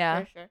 Yeah.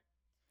 For sure.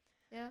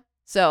 Yeah.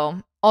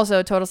 So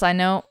also, total side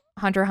note,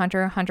 Hunter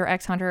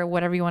X Hunter,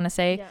 whatever you want to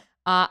say.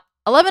 Yeah.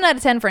 11 out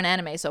of 10 for an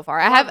anime so far.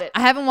 I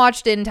haven't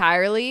watched it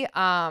entirely.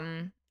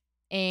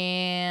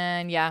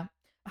 And yeah,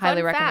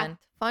 highly recommend.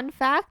 Fun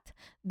fact,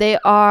 they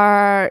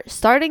are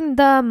starting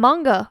the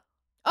manga.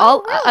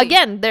 Really?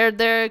 Again,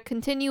 they're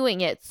continuing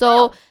it.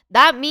 So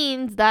that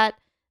means that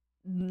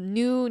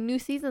new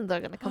seasons are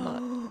gonna come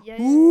out. Yeah.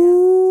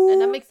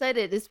 And I'm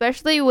excited,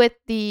 especially with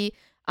the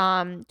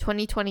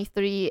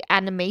 2023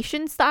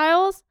 animation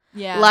styles.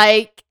 Yeah.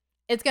 Like,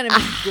 It's gonna be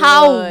good.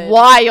 How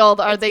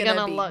wild are they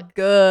gonna be look?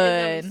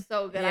 Good. It's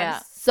gonna be so good. Yeah.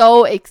 I'm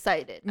so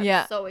excited.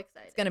 I'm so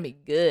excited. It's gonna be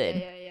good.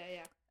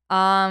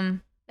 Yeah.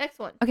 Next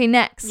one. Okay,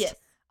 next. Yes.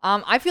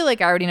 I feel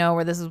like I already know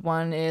where this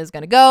one is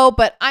gonna go,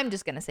 but I'm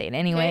just gonna say it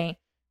anyway. Okay.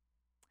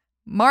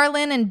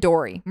 Merlin and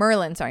Dory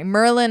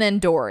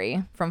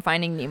from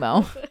Finding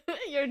Nemo.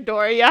 You're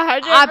Dory,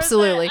 100%.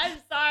 Absolutely. I'm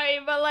sorry,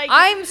 but like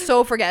I'm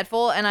so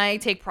forgetful, and I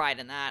take pride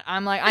in that.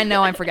 I'm like, I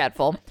know I'm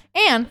forgetful.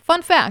 And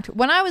fun fact,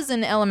 when I was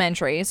in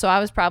elementary, so I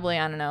was probably,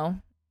 I don't know,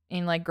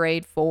 in like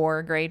grade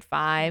 4, grade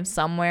 5,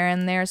 somewhere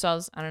in there. So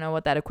I don't know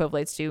what that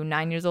equates to.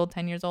 9 years old,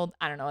 10 years old.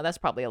 I don't know. That's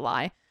probably a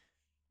lie.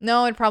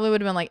 No, it probably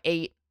would have been like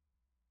 8.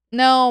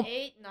 No.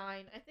 8,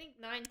 9. I think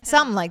 9, 10.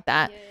 Something like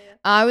that.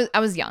 Yeah. I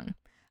was young.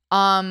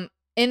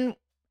 In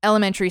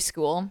elementary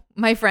school,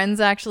 my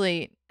friends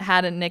actually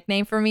had a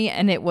nickname for me,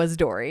 and it was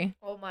Dory.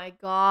 Oh my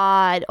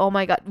god.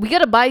 We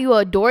gotta buy you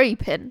a Dory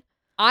pin.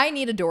 I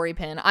need a Dory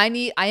pin. I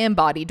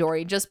embody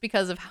Dory just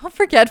because of how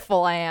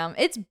forgetful I am.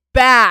 It's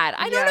bad.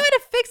 I don't know how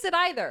to fix it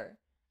either.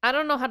 I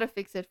don't know how to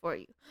fix it for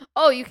you.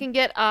 Oh, you can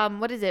get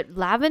what is it?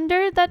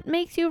 Lavender that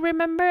makes you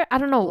remember? I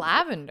don't know.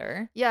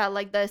 Lavender? Yeah,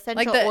 like the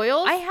essential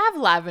oils. I have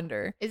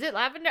lavender. Is it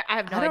lavender? I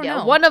have no I don't idea.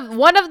 know.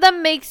 One of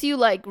them makes you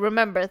like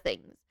remember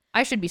things.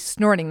 I should be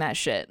snorting that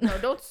shit. No,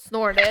 don't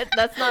snort it.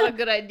 That's not a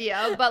good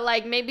idea. But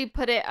like maybe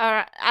put it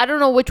I don't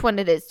know which one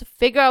it is.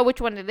 Figure out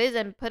which one it is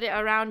and put it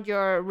around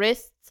your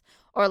wrists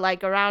or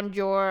like around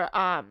your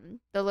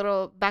the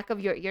little back of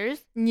your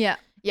ears. Yeah.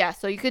 Yeah,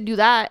 so you could do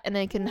that and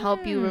it can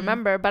help you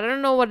remember. But I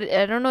don't know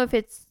I don't know if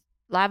it's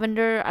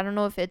lavender. I don't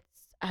know if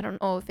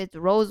it's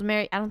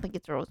rosemary. I don't think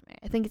it's rosemary.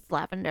 I think it's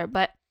lavender,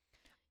 but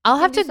I'll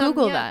have to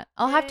Google that.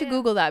 I'll have to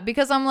Google that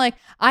because I'm like,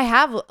 I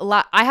have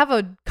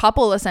a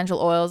couple essential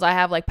oils. I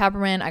have like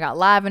peppermint. I got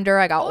lavender.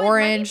 I got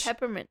orange. It might be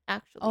peppermint,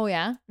 actually. Oh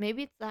yeah,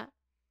 maybe it's that.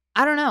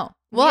 I don't know.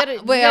 We gotta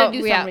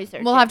do some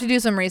research. We'll have to do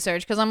some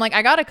research because I'm like,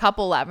 I got a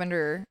couple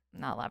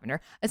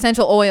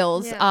essential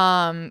oils.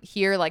 Yeah.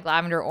 Here like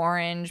lavender,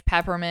 orange,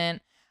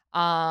 peppermint,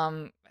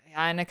 and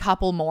a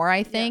couple more.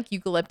 I think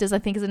eucalyptus. I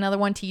think is another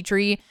one. Tea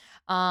tree.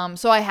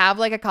 So I have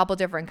like a couple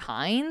different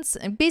kinds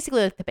and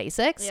basically like the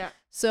basics. Yeah.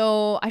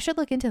 So I should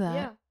look into that.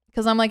 Yeah.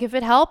 Because I'm like, if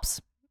it helps,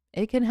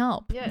 it can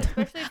help. Yeah,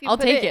 especially if you I'll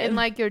put take it in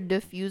like your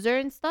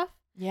diffuser and stuff.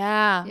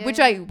 Yeah. Yeah. Which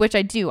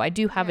I do. I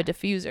do have a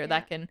diffuser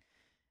that can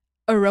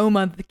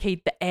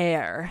aromaticate the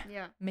air.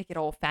 Yeah. Make it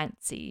all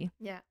fancy.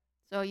 Yeah.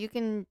 So you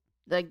can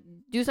like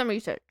do some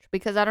research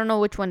because I don't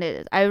know which one it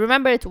is. I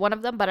remember it's one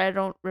of them, but I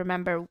don't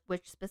remember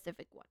which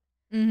specific one.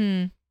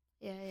 Mm-hmm.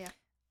 Yeah.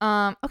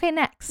 Okay,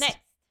 next.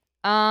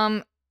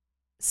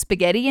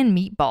 Spaghetti and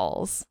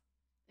meatballs.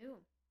 Ew.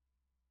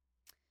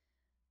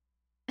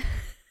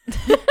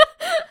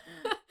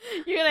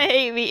 You're gonna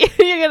hate me.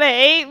 You're gonna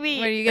hate me.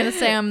 What, are you gonna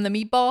say I'm the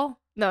meatball?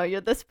 No,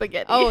 you're the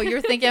spaghetti. Oh,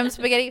 you're thinking I'm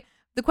spaghetti?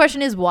 The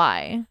question is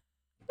why?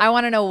 I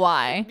want to know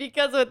why.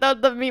 Because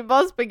without the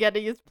meatball,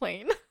 spaghetti is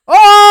plain.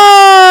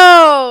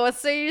 Oh!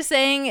 So you're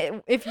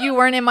saying if you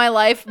weren't in my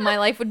life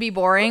would be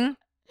boring?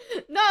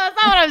 No, that's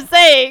not what I'm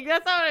saying.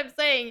 That's not what I'm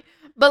saying.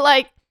 But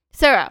like,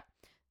 Sarah,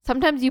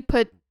 sometimes you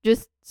put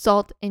just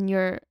salt in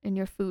your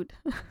food.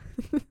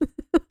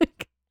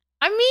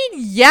 I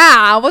mean,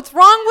 yeah. What's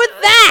wrong with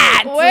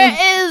that? Where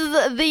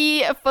is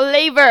the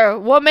flavor,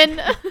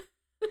 woman?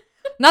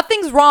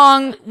 Nothing's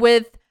wrong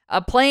with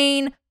a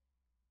plain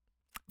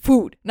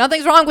food.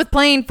 Nothing's wrong with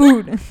plain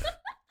food.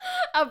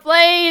 A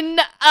plain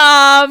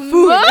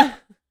food.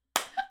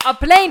 A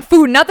plain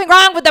food. Nothing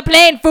wrong with the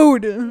plain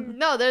food.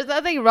 No, there's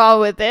nothing wrong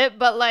with it.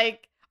 But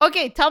like,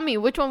 okay, tell me,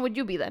 which one would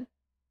you be then?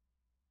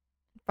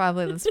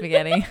 Probably the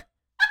spaghetti. I'm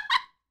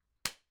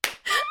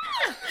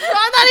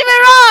not even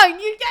wrong.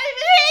 You can't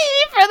even hate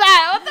me for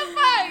that. What the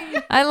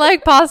fuck? I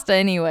like pasta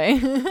anyway.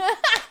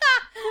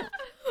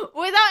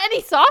 Without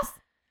any sauce?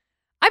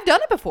 I've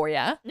done it before,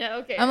 yeah. Yeah,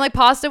 okay. I'm like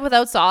pasta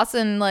without sauce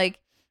and like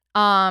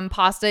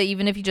pasta,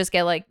 even if you just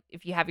get like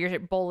if you have your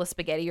bowl of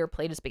spaghetti or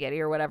plate of spaghetti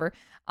or whatever.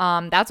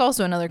 That's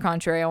also another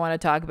contrary I want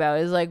to talk about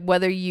is like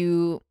whether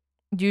you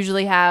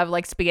usually have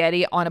like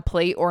spaghetti on a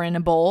plate or in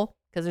a bowl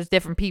because there's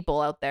different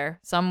people out there.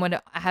 Some would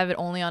have it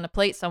only on a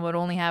plate, some would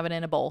only have it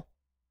in a bowl.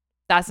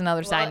 That's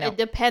another side note. It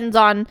depends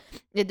on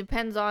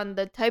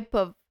the type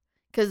of,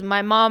 because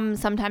my mom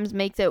sometimes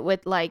makes it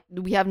with like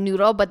we have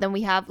noodle, but then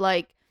we have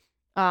like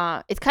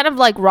it's kind of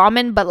like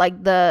ramen, but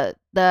like the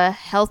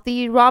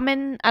healthy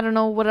ramen. I don't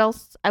know what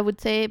else I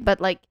would say,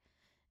 but like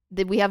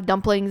we have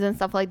dumplings and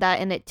stuff like that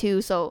in it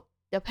too. So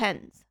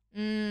depends.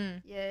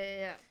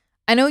 Yeah.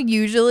 I know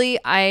usually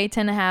I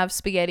tend to have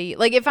spaghetti.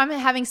 Like if I'm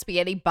having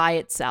spaghetti by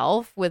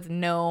itself with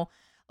no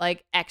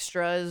like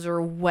extras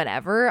or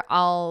whatever,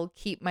 I'll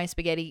keep my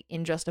spaghetti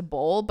in just a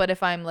bowl. But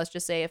if I'm, let's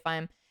just say if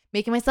I'm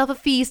making myself a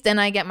feast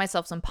and I get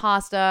myself some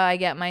pasta, I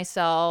get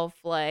myself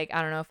like,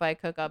 I don't know if I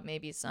cook up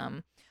maybe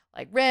some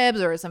like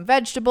ribs or some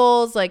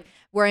vegetables, like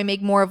where I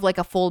make more of like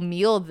a full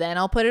meal, then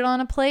I'll put it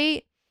on a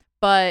plate.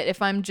 But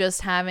if I'm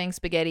just having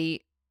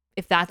spaghetti,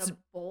 if that's a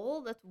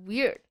bowl, that's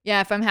weird.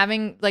 Yeah, if I'm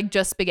having like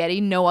just spaghetti,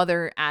 no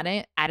other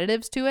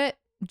additives to it,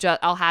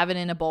 I'll have it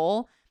in a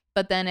bowl.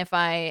 But then if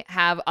I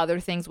have other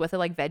things with it,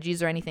 like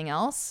veggies or anything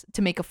else,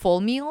 to make a full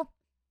meal.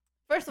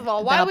 First of all,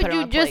 Then why I'll would put it on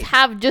you a just plate.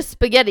 have just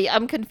spaghetti?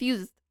 I'm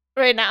confused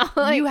right now.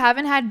 Like, You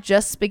haven't had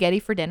just spaghetti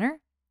for dinner?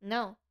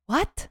 no,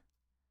 What?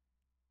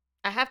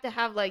 I have to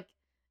have like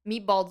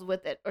meatballs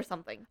with it or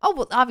something. Oh,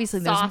 well,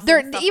 obviously Sauce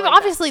there's and stuff even like that.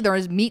 obviously there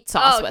is meat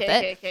sauce Oh, with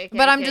okay, it. okay,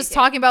 But I'm okay, just okay.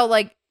 talking about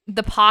like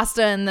the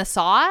pasta and the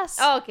sauce.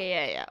 Oh,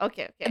 okay, yeah,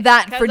 okay.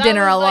 That 'Cause for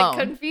dinner I was, alone.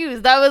 Like,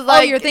 confused. I was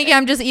like, Oh, you're thinking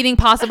I'm just eating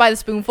pasta by the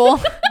spoonful?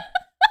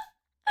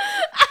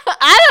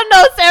 I don't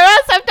know, Sarah.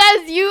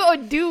 Sometimes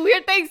you do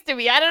weird things to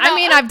me. I don't know. I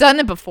mean, I've done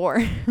it before.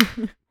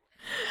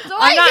 So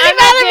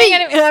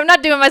why I'm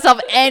not doing myself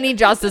any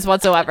justice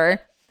whatsoever.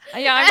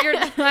 Yeah,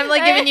 I'm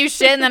like giving you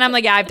shit, and then I'm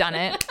like, yeah, I've done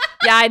it.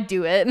 Yeah, I'd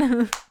do it.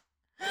 I'm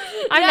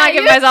not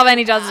giving myself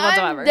any justice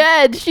whatsoever. I'm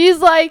dead. She's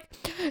like,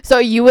 so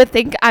you would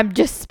think I'm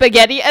just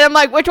spaghetti, and I'm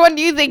like, which one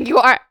do you think you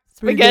are?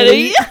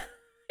 Spaghetti.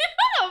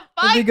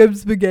 I think I'm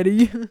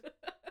spaghetti.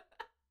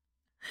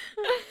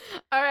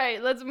 All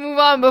right, let's move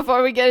on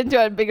before we get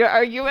into a bigger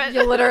argument.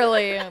 You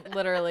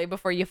literally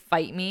before you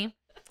fight me.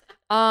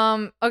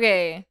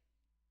 Okay.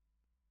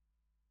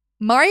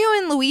 Mario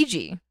and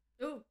Luigi.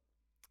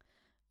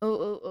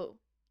 Oh.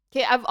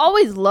 Okay, I've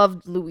always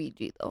loved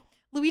Luigi though.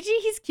 Luigi,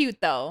 he's cute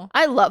though.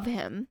 I love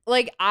him.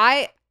 Like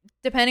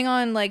depending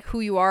on like who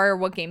you are or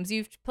what games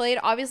you've played,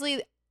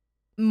 obviously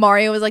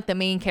Mario is like the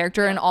main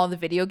character in all the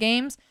video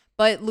games.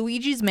 But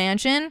Luigi's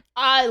Mansion,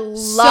 I love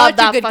such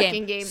that a good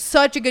fucking game.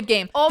 Such a good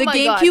game. Oh the my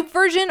GameCube God.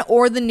 version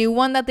or the new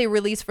one that they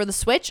released for the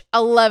Switch,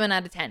 11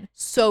 out of 10.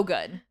 So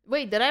good.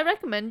 Wait, did I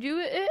recommend you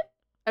it?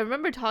 I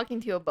remember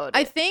talking to you about it.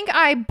 I think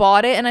I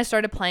bought it and I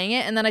started playing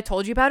it and then I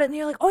told you about it and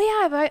you're like, oh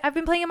yeah, I've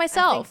been playing it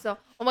myself. I think so.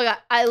 Oh my God,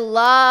 I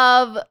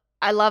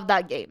love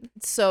that game.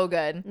 It's so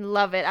good.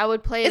 Love it. I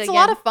would play it It's again. a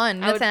lot of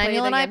fun. I would play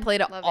Nathaniel it and I again.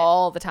 played it Love it.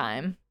 all the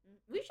time.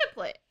 We should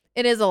play it.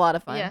 It is a lot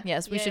of fun. Yeah.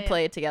 Yes, we Yeah, should yeah.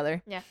 play it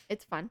together. Yeah,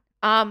 it's fun.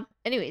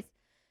 Anyways.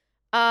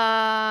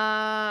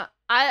 I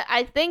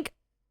think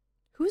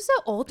Who's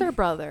the older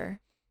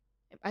brother?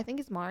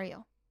 it's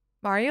Mario.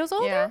 Mario's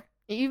older? Yeah.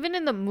 Even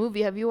in the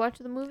movie, have you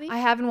watched the movie? I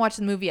haven't watched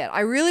the movie yet. I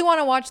really want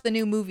to watch the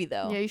new movie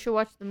though. Yeah, you should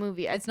watch the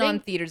movie. It's not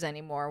in theaters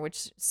anymore,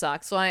 which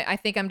sucks. So I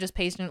think I'm just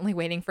patiently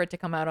waiting for it to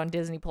come out on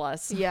Disney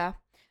Plus. Yeah.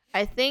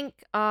 I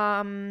think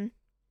I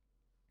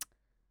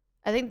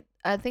think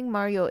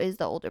Mario is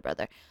the older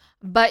brother.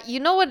 But you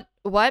know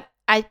what?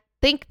 I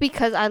think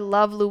because I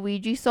love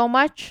Luigi so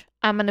much,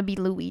 I'm going to be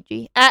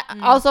Luigi.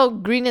 Also,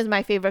 green is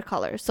my favorite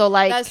color. So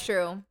like That's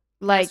true.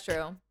 Like That's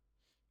true.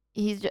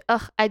 he's just,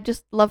 I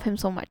just love him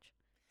so much.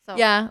 So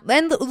Yeah,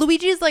 and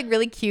Luigi is like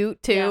really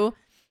cute too.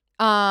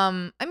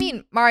 I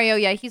mean Mario,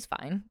 yeah, he's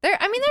fine. They're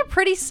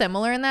pretty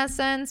similar in that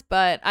sense,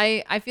 but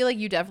I feel like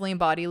you definitely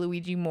embody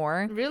Luigi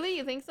more. Really?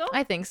 You think so?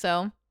 I think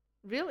so.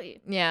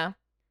 Really? Yeah.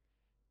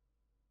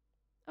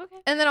 Okay.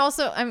 And then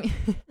also, I mean,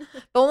 the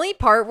only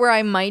part where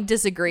I might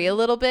disagree a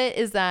little bit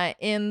is that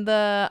in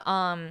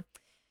the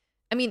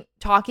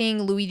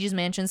talking Luigi's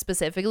Mansion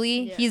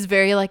specifically, he's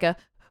very like a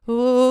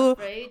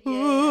Afraid?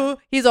 Yeah.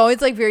 He's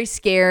always like very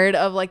scared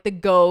of like the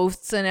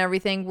ghosts and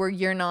everything, where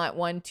you're not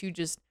one to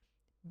just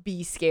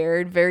be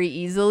scared very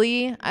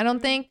easily, I don't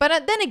think.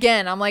 But then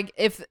again, I'm like,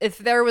 if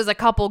there was a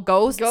couple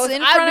ghosts in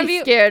front I'd of be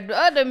you, scared.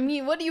 What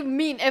do you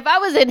mean? If I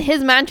was in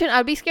his mansion,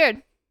 I'd be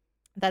scared.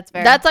 that's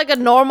fair. That's like a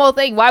normal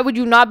thing. Why would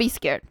you not be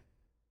scared?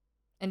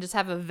 And just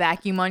have a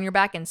vacuum on your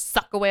back and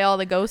suck away all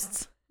the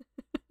ghosts.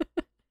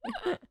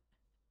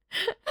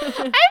 I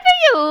think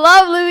you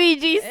love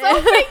Luigi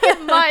so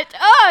freaking much.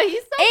 Oh,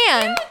 he's so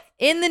And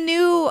in the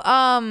new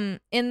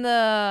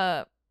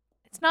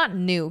it's not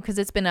new because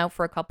it's been out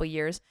for a couple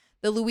years.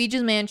 The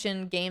Luigi's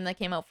Mansion game that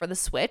came out for the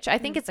Switch, I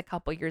think it's a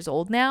couple years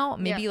old now,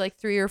 maybe like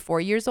 3 or 4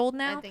 years old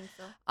now. I think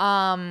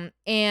so.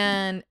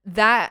 And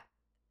that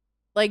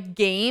like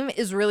game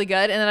is really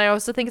good, and then I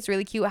also think it's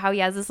really cute how he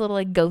has this little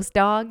like ghost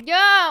dog.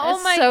 Yeah. Oh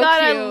It's my so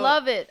God, I cute.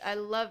 love it. I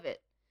love it.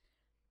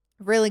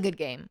 Really good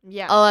game.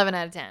 Yeah. 11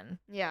 out of 10.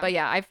 Yeah. But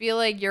yeah, I feel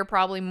like you're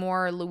probably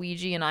more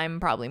Luigi and I'm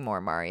probably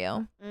more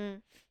Mario.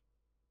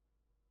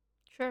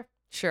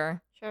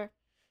 Sure. Sure.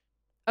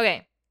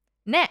 Okay.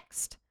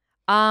 Next.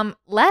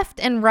 Left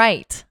and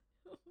right.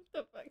 What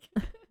the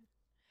fuck?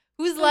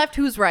 Who's left,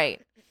 who's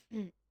right?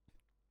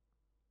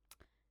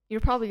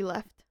 You're probably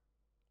left.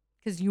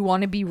 Because you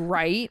want to be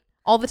right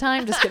all the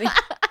time? Just kidding.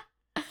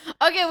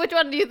 Okay, which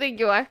one do you think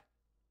you are?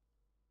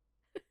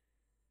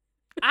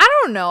 I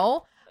don't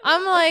know.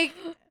 I'm like,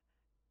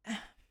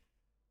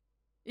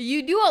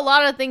 You do a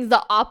lot of things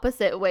the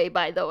opposite way,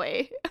 by the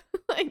way.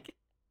 Like,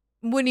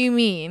 what do you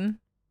mean?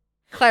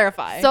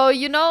 Clarify. so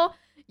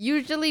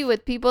usually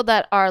with people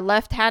that are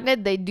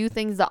left-handed, they do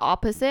things the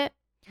opposite.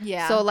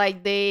 yeah. So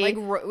like they like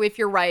if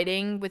you're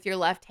writing with your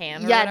left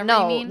hand or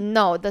whatever you mean?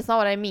 no, that's not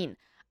what I mean.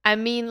 I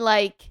mean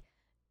like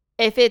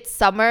if it's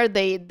summer,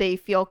 they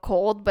feel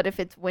cold, but if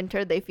it's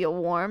winter, they feel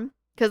warm.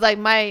 Cause like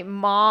my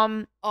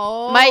mom,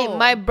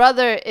 my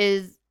brother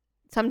is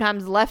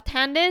sometimes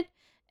left-handed,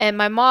 and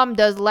my mom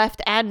does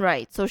left and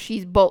right, so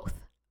she's both.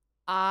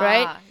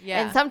 Right?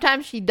 Yeah. And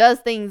sometimes she does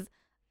things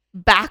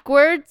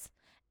backwards,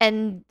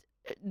 and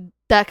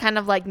that kind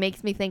of like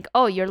makes me think,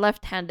 oh, you're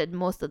left-handed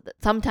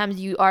sometimes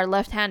you are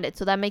left-handed,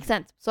 so that makes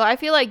sense. So I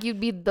feel like you'd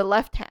be the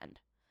left hand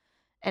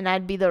and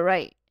I'd be the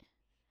right.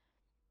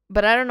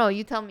 But I don't know,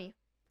 you tell me.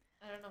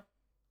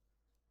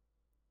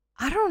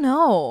 I don't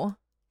know.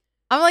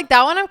 I'm like,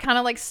 that one I'm kind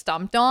of like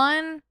stumped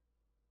on.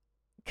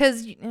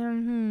 Because, I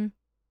don't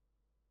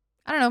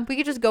know. We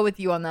could just go with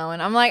you on that one.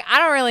 I'm like, I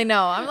don't really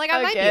know. I'm like,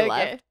 I might be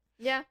left.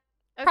 Yeah.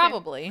 Okay.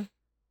 Probably.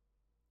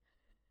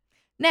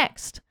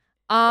 Next.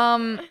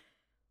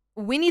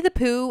 Winnie the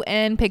Pooh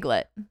and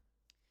Piglet.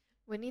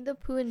 Winnie the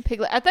Pooh and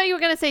Piglet. I thought you were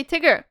going to say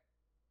Tigger.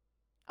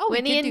 Oh,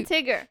 Winnie and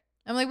Tigger.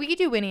 I'm like, we could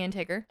do Winnie and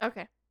Tigger.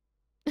 Okay.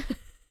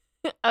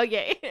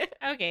 Okay.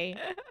 Okay.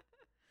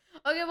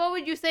 Okay, what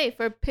would you say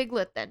for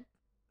Piglet then?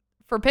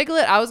 For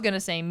Piglet, I was going to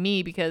say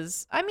me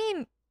because, I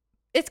mean,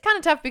 it's kind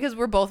of tough because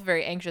we're both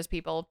very anxious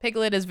people.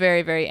 Piglet is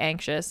very, very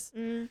anxious.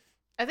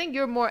 I think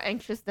you're more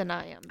anxious than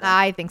I am.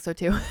 I think so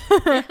too.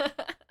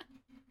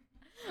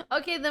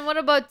 Okay, then what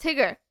about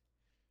Tigger?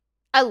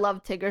 I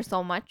love Tigger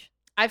so much.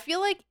 I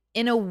feel like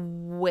in a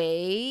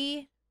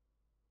way,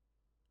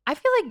 I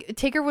feel like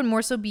Tigger would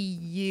more so be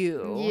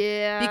you.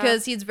 Yeah.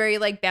 Because he's very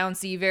like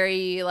bouncy,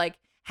 very like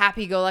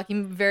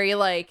happy-go-lucky, very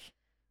like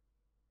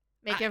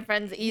making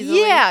friends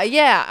easily.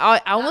 Yeah.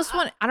 I almost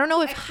want, I don't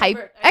know if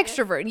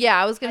extrovert.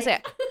 Yeah, I was going to say,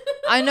 Hype.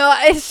 I know,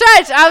 it's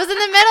stretch. I was in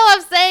the middle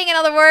of saying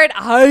another word,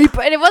 hype,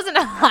 and it wasn't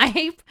a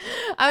hype.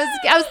 I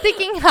was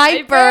thinking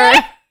hyper.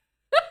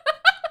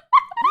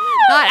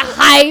 Not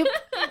hype.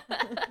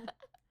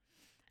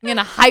 I'm going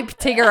to hype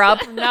Tigger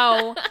up.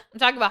 No, I'm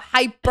talking about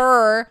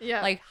hyper,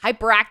 like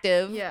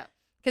hyperactive. Yeah.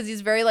 Because he's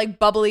very like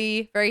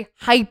bubbly, very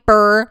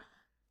hyper.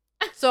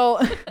 So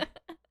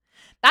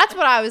that's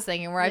what I was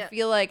thinking, where I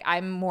feel like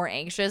I'm more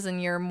anxious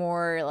and you're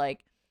more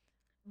like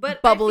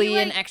bubbly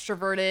and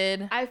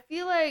extroverted. I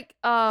feel like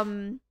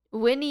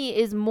Winnie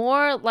is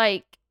more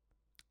like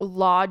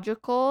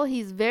logical.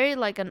 He's very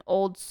like an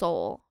old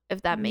soul,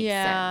 if that makes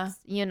sense.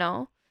 You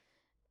know?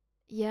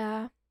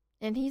 Yeah.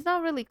 And he's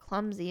not really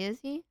clumsy, is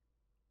he?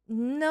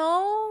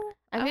 No.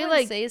 I feel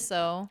like say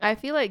so. I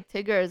feel like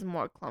Tigger is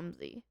more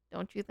clumsy,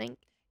 don't you think?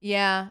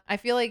 Yeah. I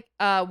feel like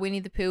Winnie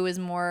the Pooh is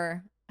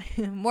more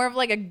of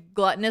like a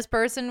gluttonous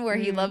person where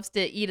he loves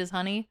to eat his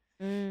honey.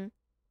 Okay,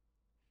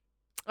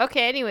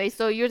 anyway,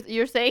 so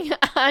you're saying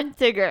I'm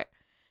Tigger.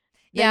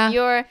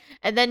 Yeah.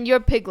 Then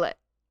you're Piglet.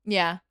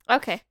 Yeah.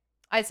 Okay.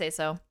 I'd say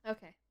so.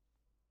 Okay.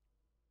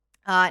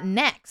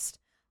 Next,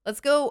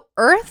 let's go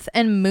Earth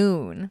and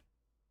Moon.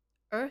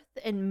 Earth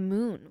and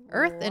Moon.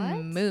 Earth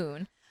and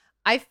Moon.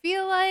 I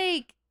feel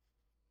like,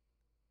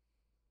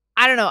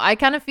 I don't know. I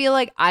kind of feel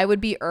like I would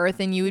be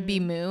Earth and you would be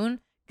Moon.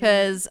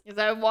 Because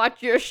I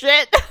watch your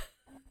shit.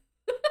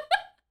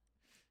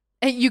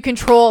 You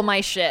control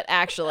my shit,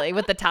 actually.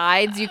 With the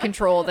tides. You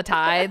control the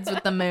tides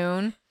with the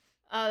moon.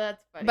 Oh,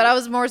 that's funny. But I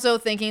was more so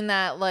thinking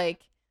that, like,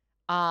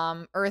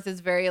 Earth is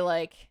very,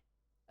 like,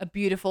 a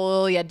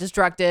beautiful yet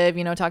destructive,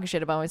 talking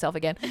shit about myself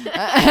again.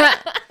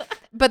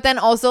 But then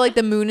also, like,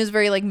 the moon is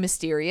very, like,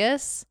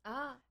 mysterious.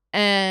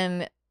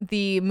 And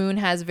the moon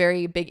has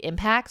very big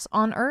impacts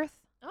on Earth.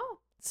 Oh.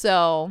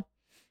 So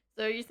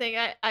you're saying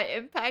I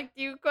impact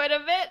you quite a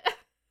bit?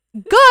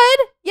 Good.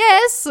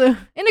 Yes.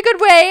 In a good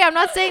way. I'm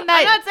not saying that.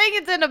 I'm not saying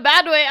it's in a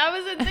bad way. I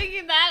wasn't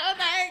thinking that. What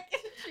the heck?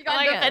 She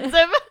got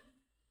defensive.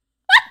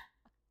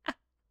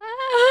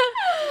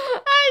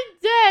 I'm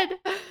dead.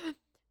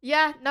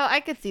 Yeah. No, I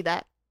could see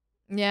that.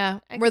 Yeah.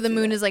 Where the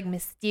moon is like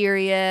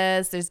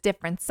mysterious. There's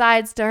different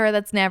sides to her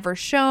that's never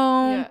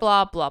shown. Yeah.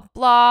 Blah, blah,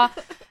 blah.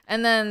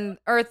 And then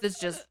Earth is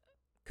just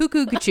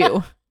cuckoo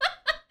cuckoo.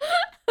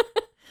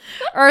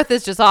 Earth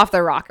is just off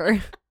the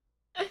rocker.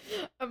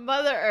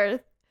 Mother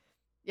Earth.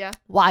 Yeah.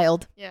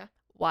 Wild. Yeah.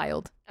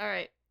 Wild. All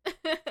right.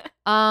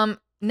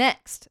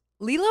 Next,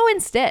 Lilo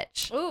and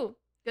Stitch. Ooh,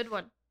 good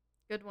one.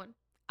 Good one.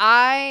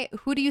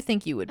 Who do you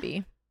think you would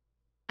be?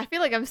 I feel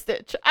like I'm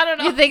Stitch. I don't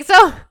know. You think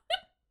so?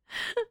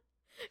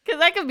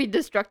 Because I could be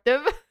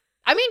destructive.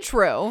 I mean,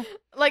 true.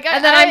 Like,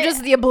 and then I'm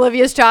just the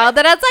oblivious child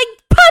that's like,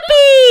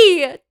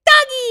 puppy,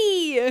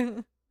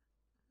 doggy.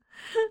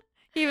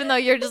 Even though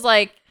you're just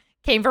like,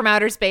 came from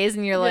outer space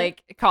and you're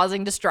like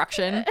causing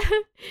destruction.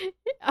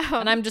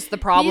 And I'm just the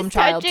problem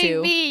child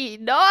too. Me.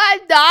 No, I'm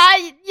not.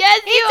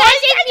 Yes, he's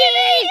touching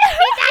me. He's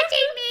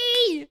touching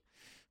me.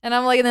 And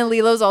I'm like, and then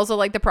Lilo's also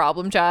like the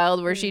problem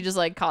child where she just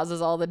like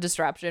causes all the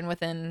disruption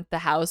within the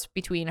house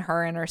between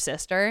her and her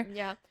sister.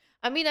 Yeah.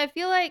 I mean, I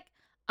feel like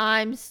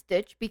I'm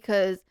Stitch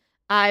because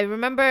I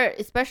remember,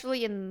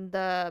 especially in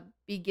the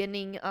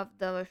beginning of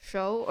the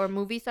show or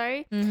movie,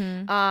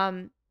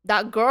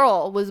 that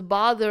girl was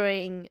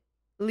bothering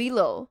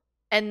Lilo,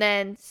 and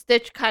then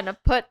Stitch kind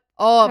of puts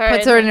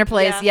her in her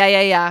place.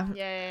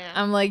 Yeah.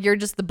 I'm like, you're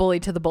just the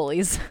bully to the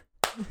bullies.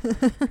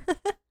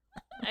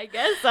 I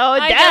guess so.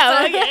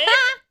 Damn. Okay.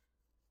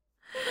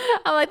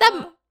 I'm like,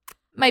 that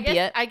might be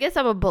it. I guess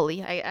I'm a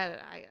bully. Okay.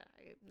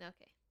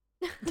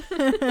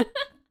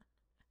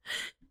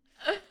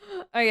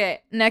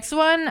 Okay, next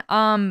one.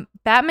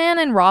 Batman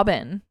and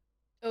Robin.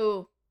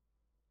 Oh.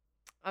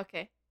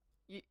 Okay.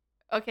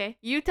 Okay,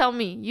 you tell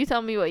me. You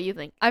tell me what you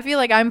think. I feel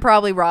like I'm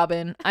probably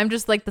Robin. I'm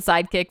just like the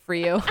sidekick for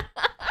you.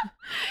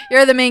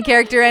 You're the main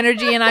character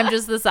energy, and I'm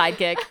just the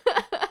sidekick.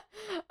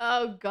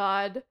 Oh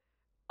God.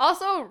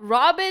 Also,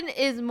 Robin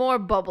is more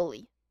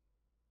bubbly.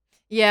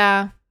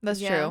 Yeah, that's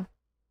true.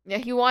 Yeah,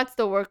 he wants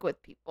to work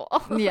with people.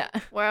 Yeah.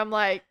 Where I'm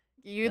like,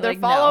 you either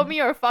Like, follow no.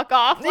 me or fuck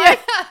off. Yeah.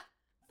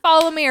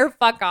 Follow me or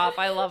fuck off.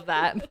 I love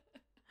that.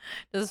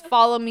 Just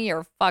follow me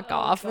or fuck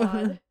off.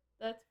 God.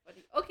 That's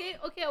funny. Okay.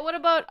 What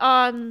about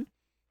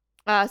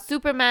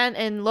Superman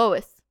and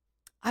Lois?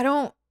 I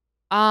don't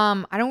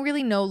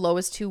really know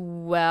Lois too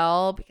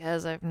well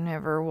because I've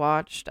never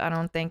watched, I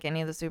don't think,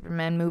 any of the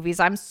Superman movies.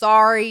 I'm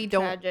sorry.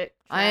 Tragic.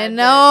 I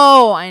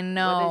know.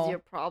 What is your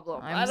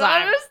problem? I'm I don't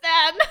sorry.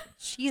 understand.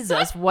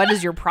 Jesus, what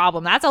is your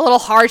problem? That's a little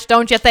harsh,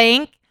 don't you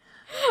think?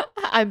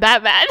 I'm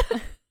Batman.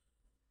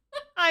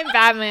 I'm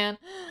Batman.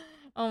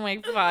 Oh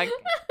my fuck.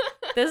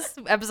 This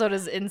episode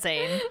is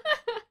insane.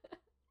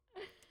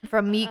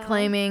 From me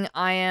claiming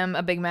I am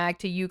a Big Mac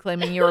to you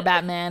claiming you're a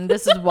Batman.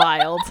 This is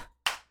wild.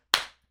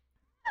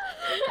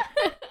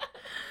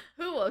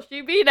 Who will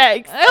she be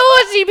next? Who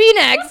will she be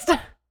next?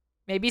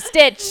 Maybe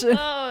Stitch. Oh,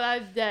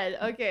 I'm dead.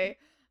 Okay.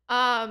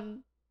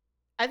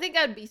 I think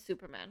I'd be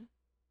Superman.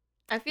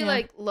 I feel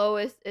like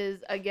Lois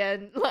is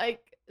again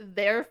like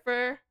there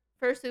for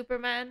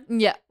Superman.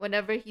 Yeah.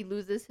 Whenever he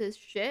loses his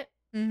shit.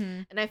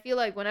 Mm-hmm. And I feel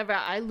like whenever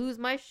I lose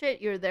my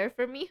shit, you're there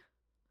for me.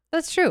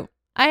 That's true.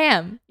 I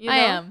am. You know? I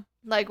am.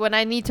 Like when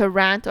I need to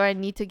rant or I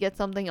need to get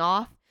something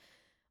off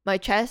my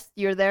chest,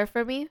 you're there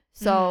for me.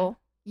 So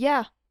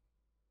yeah,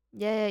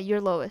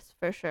 you're Lois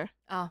for sure.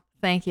 Oh,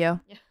 thank you.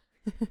 Yeah.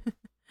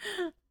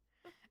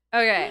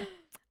 Okay.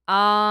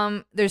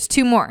 There's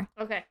two more.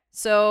 Okay.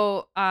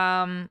 So,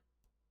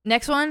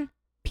 next one,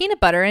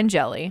 peanut butter and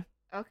jelly.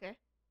 Okay.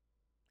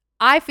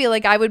 I feel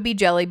like I would be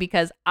jelly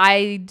because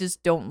I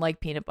just don't like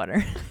peanut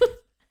butter.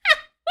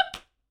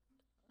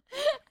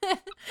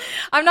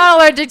 I'm not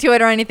allergic to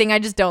it or anything. I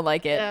just don't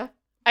like it. Yeah.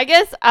 I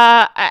guess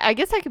I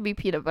could be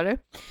peanut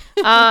butter.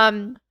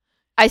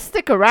 I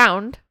stick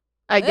around,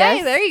 I guess.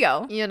 Hey, there you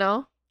go. You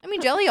know? I mean,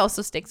 jelly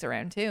also sticks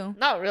around too.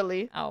 Not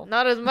really. Oh.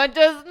 Not as much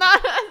as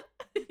not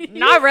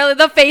Not really.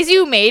 The face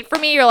you made for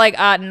me, you're like,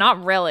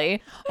 not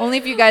really. Only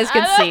if you guys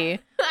could see.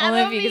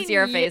 Only if you could see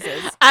our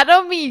faces. I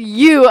don't mean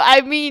you.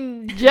 I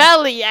mean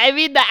jelly. I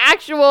mean the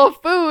actual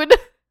food.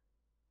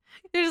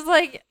 You're just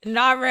like,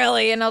 not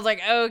really. And I was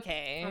like,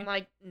 okay. I'm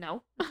like,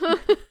 no.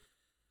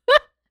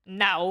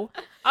 No.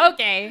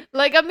 Okay.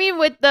 Like, I mean,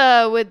 with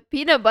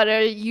peanut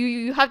butter,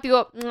 you have to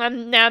go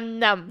nom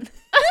nom.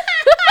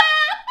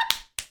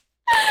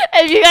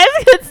 If you guys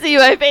could see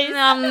my face.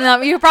 Nom,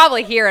 nom. You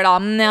probably hear it all.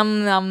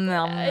 Nom, nom, nom,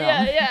 nom.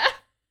 Yeah.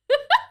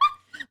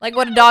 Like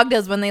what a dog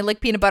does when they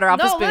lick peanut butter off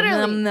a No, spoon.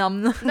 literally.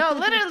 Nom, nom. No,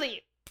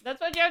 literally. That's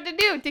what you have to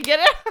do to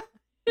get it.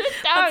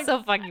 That's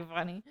so fucking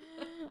funny.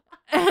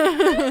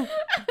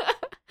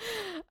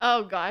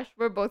 Oh gosh,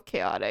 we're both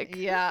chaotic.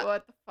 Yeah.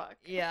 What the fuck?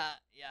 Yeah.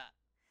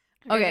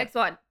 Okay, Okay. next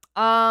one.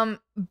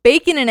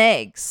 Bacon and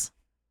eggs.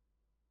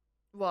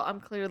 Well,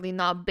 I'm clearly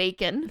not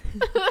bacon.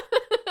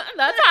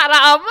 That's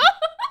haram.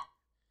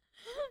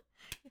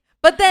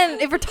 But then,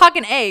 if we're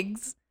talking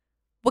eggs,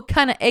 what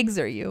kind of eggs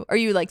are you? Are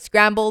you like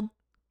scrambled?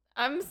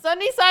 I'm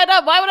sunny side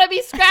up. Why would I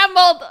be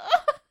scrambled?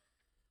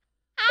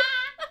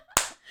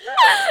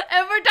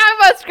 If we're talking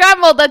about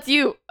scrambled, that's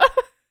you.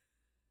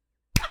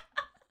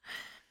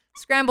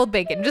 Scrambled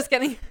bacon. Just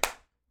kidding.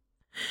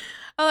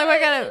 I'm like,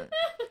 what kind of?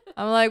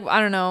 I'm like,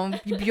 I don't know.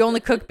 You only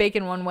cook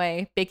bacon one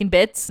way. Bacon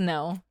bits?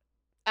 No.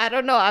 I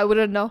don't know. I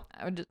wouldn't know.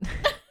 I would just.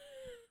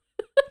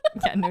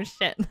 Yeah, no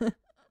shit.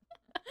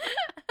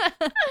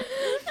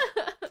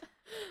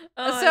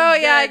 So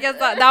yeah, I guess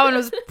that one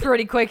was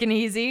pretty quick and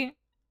easy.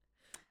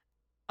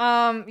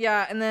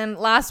 Yeah, and then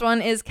last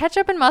one is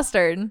ketchup and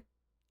mustard.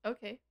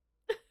 Okay.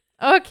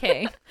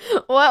 Okay.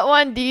 What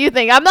one do you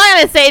think? I'm not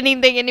gonna say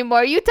anything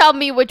anymore. You tell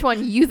me which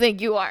one you think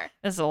you are.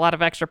 There's a lot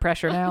of extra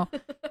pressure now.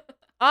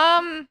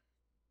 I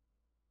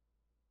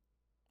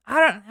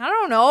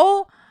don't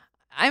know.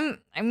 I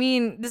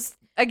mean, this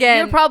again.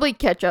 You're probably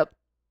ketchup.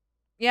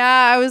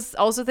 Yeah, I was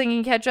also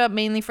thinking ketchup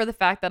mainly for the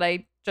fact that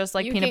I just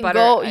like peanut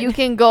butter. You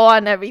can go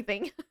on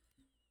everything.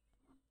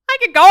 I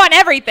could go on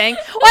everything.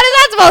 What is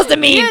that supposed to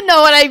mean? You know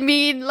what I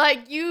mean.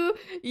 Like you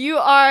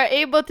are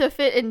able to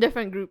fit in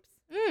different groups.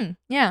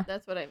 Yeah.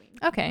 That's what I mean.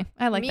 Okay,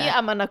 I like that.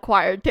 I'm an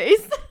acquired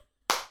taste.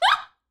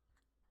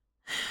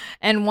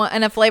 And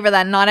a flavor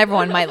that not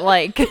everyone might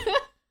like. Because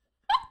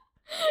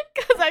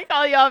I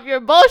call you off your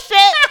bullshit.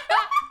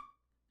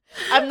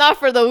 I'm not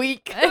for the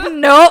weak.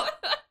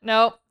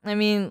 Nope. I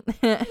mean,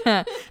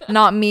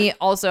 not me.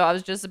 Also, I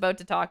was just about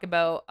to talk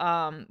about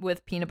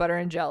with peanut butter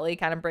and jelly,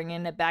 kind of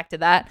bringing it back to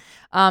that.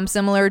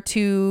 Similar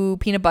to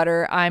peanut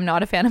butter, I'm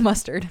not a fan of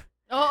mustard.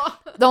 Oh.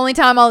 The only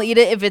time I'll eat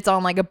it if it's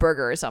on like a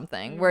burger or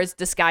something, where it's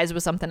disguised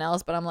with something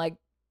else. But I'm like,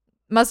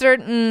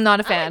 mustard, not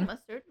a fan. I like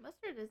mustard.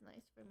 Mustard is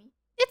nice for me.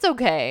 It's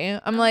okay.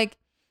 I'm like,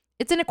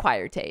 it's an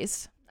acquired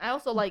taste. I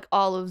also like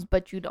olives,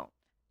 but you don't.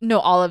 No,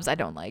 olives I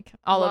don't like.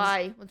 Olives.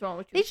 Why? What's wrong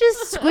with you? They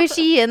just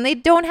squishy and they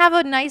don't have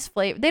a nice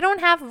flavor. They don't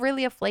have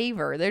really a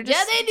flavor. They're just.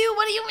 Yeah, they do.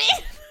 What do you mean?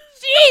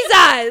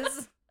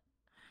 Jesus.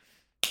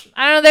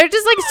 I don't know. They're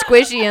just like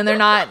squishy and they're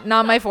not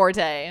my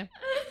forte.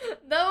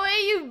 The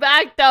way you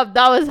backed up,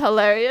 that was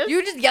hilarious.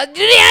 You just yeah, they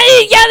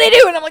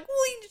do, and I'm like,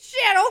 holy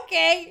shit.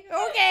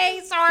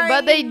 Okay, sorry.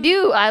 But they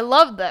do. I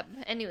love them.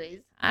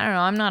 Anyways. I don't know.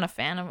 I'm not a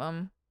fan of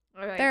them.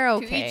 All right. They're To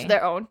okay. each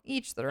their own.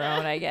 Each their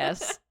own, I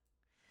guess.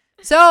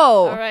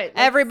 So, right,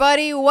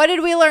 everybody, what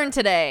did we learn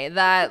today?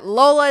 That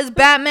Lola is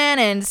Batman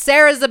and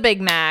Sarah's the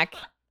Big Mac.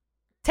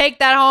 Take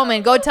that home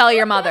and go tell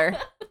your mother.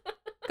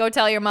 Go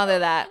tell your mother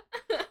that.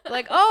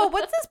 Like, oh,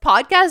 what's this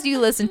podcast you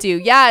listen to?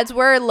 Yeah, it's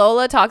where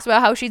Lola talks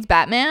about how she's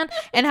Batman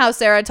and how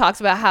Sarah talks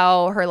about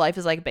how her life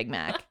is like Big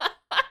Mac.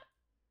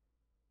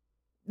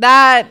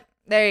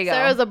 There you go.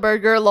 Sarah's a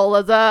burger,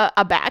 Lola's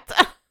a bat.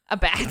 A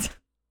bat.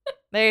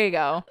 There you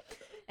go.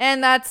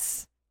 And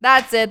that's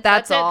it.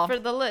 That's all. it for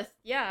the list.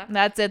 Yeah.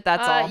 That's it.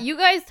 That's all. You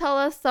guys tell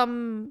us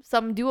some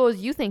duos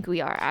you think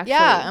we are, actually.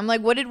 Yeah, I'm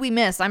like, what did we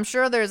miss? I'm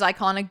sure there's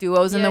iconic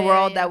duos in the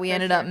world that we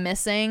ended up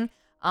missing.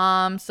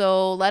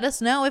 So let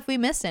us know if we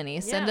missed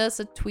any. Send us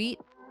a tweet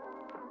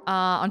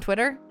on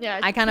Twitter. Yeah.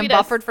 I kind of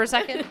buffered for a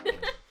second.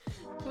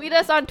 Tweet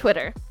us on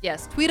Twitter.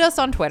 Yes, tweet us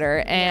on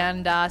Twitter.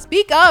 And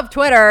speak of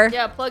Twitter.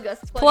 Yeah, plug us.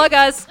 Plug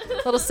us.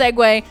 Little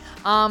segue.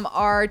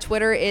 Our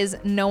Twitter is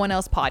No One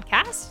Else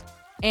Podcast.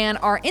 And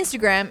our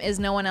Instagram is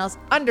No One Else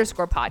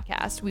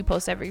 _podcast. We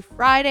post every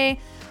Friday.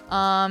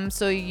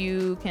 So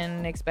you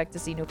can expect to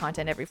see new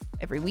content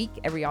every week,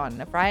 every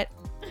on a Friday.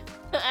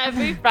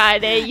 Every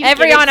Friday. You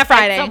every can on a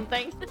Friday.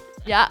 Something.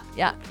 Yeah.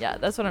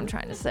 That's what I'm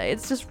trying to say.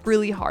 It's just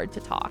really hard to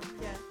talk.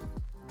 Yeah.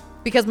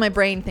 Because my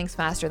brain thinks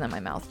faster than my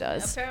mouth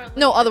does. Apparently.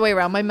 No, other way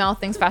around. My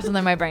mouth thinks faster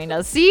than my brain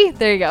does. See?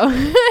 There you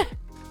go.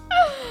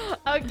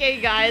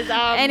 Okay, guys.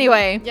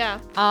 Anyway. Yeah.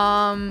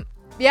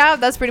 Yeah,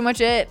 that's pretty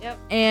much it. Yep.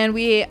 And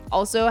we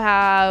also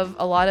have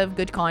a lot of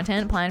good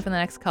content planned for the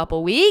next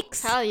couple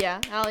weeks. Hell yeah.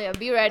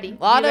 Be ready.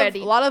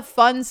 A lot of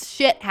fun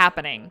shit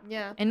happening.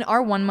 Yeah. And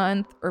our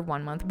 1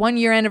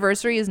 year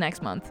anniversary is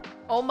next month.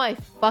 Oh my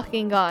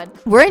fucking god.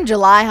 We're in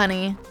July,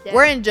 honey. Damn.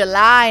 We're in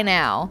July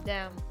now.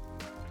 Damn.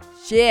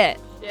 Shit.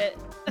 Shit.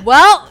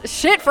 Well,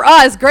 shit for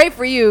us. Great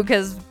for you,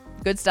 because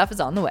good stuff is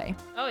on the way.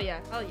 Oh yeah.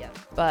 Hell yeah.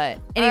 But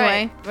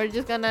anyway. Right, we're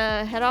just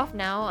gonna head off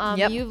now.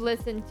 Yep. You've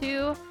listened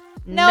to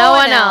No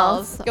one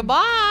else.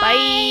 Goodbye.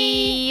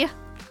 Bye.